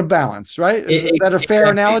all in a balance, right? Is that a fair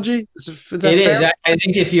analogy? Is that fair? I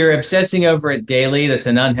think if you're obsessing over it daily, that's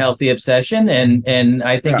an unhealthy obsession. And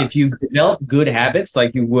I think if you've developed good habits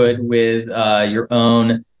like you would with your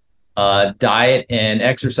own diet and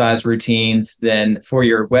exercise routines, then for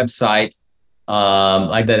your website,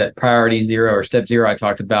 like that priority 0 or step 0 I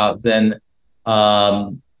talked about, then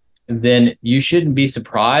you shouldn't be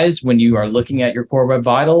surprised when you are looking at your core web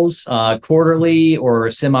vitals quarterly or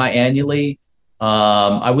semi-annually.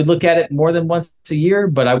 I would look at it more than once a year,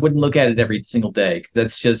 but I wouldn't look at it every single day, because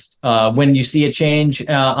that's just when you see a change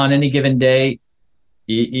on any given day,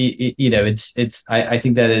 I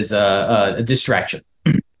think that is a distraction.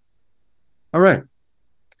 All right.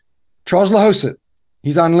 Charles Lahoset,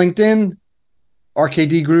 he's on LinkedIn.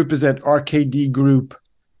 RKD Group is at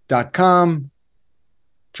rkdgroup.com.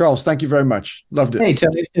 Charles, thank you very much. Loved it. Hey,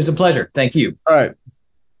 Tony, it was a pleasure. Thank you. All right.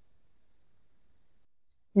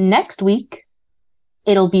 Next week,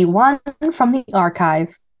 it'll be one from the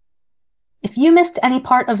archive. If you missed any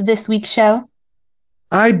part of this week's show,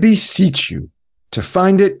 I beseech you to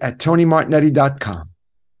find it at tonymartignetti.com.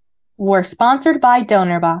 We're sponsored by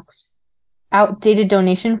DonorBox. Outdated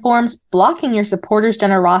donation forms blocking your supporters'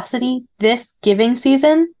 generosity this giving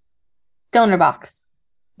season? DonorBox,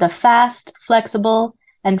 the fast, flexible,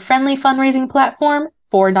 and friendly fundraising platform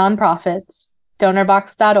for nonprofits.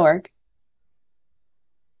 DonorBox.org.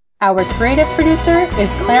 Our creative producer is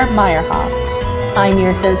Claire Meyerhoff. I'm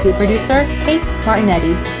your associate producer, Kate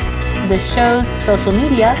Martignetti. The show's social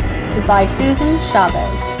media is by Susan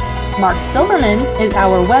Chavez. Mark Silverman is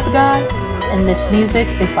our web guy, and this music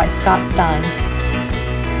is by Scott Stein.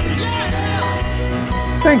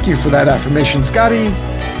 Thank you for that affirmation, Scotty.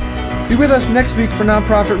 Be with us next week for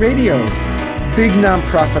Nonprofit Radio. Big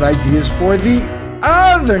nonprofit ideas for the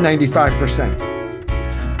other 95%.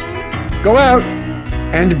 Go out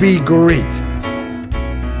and be great.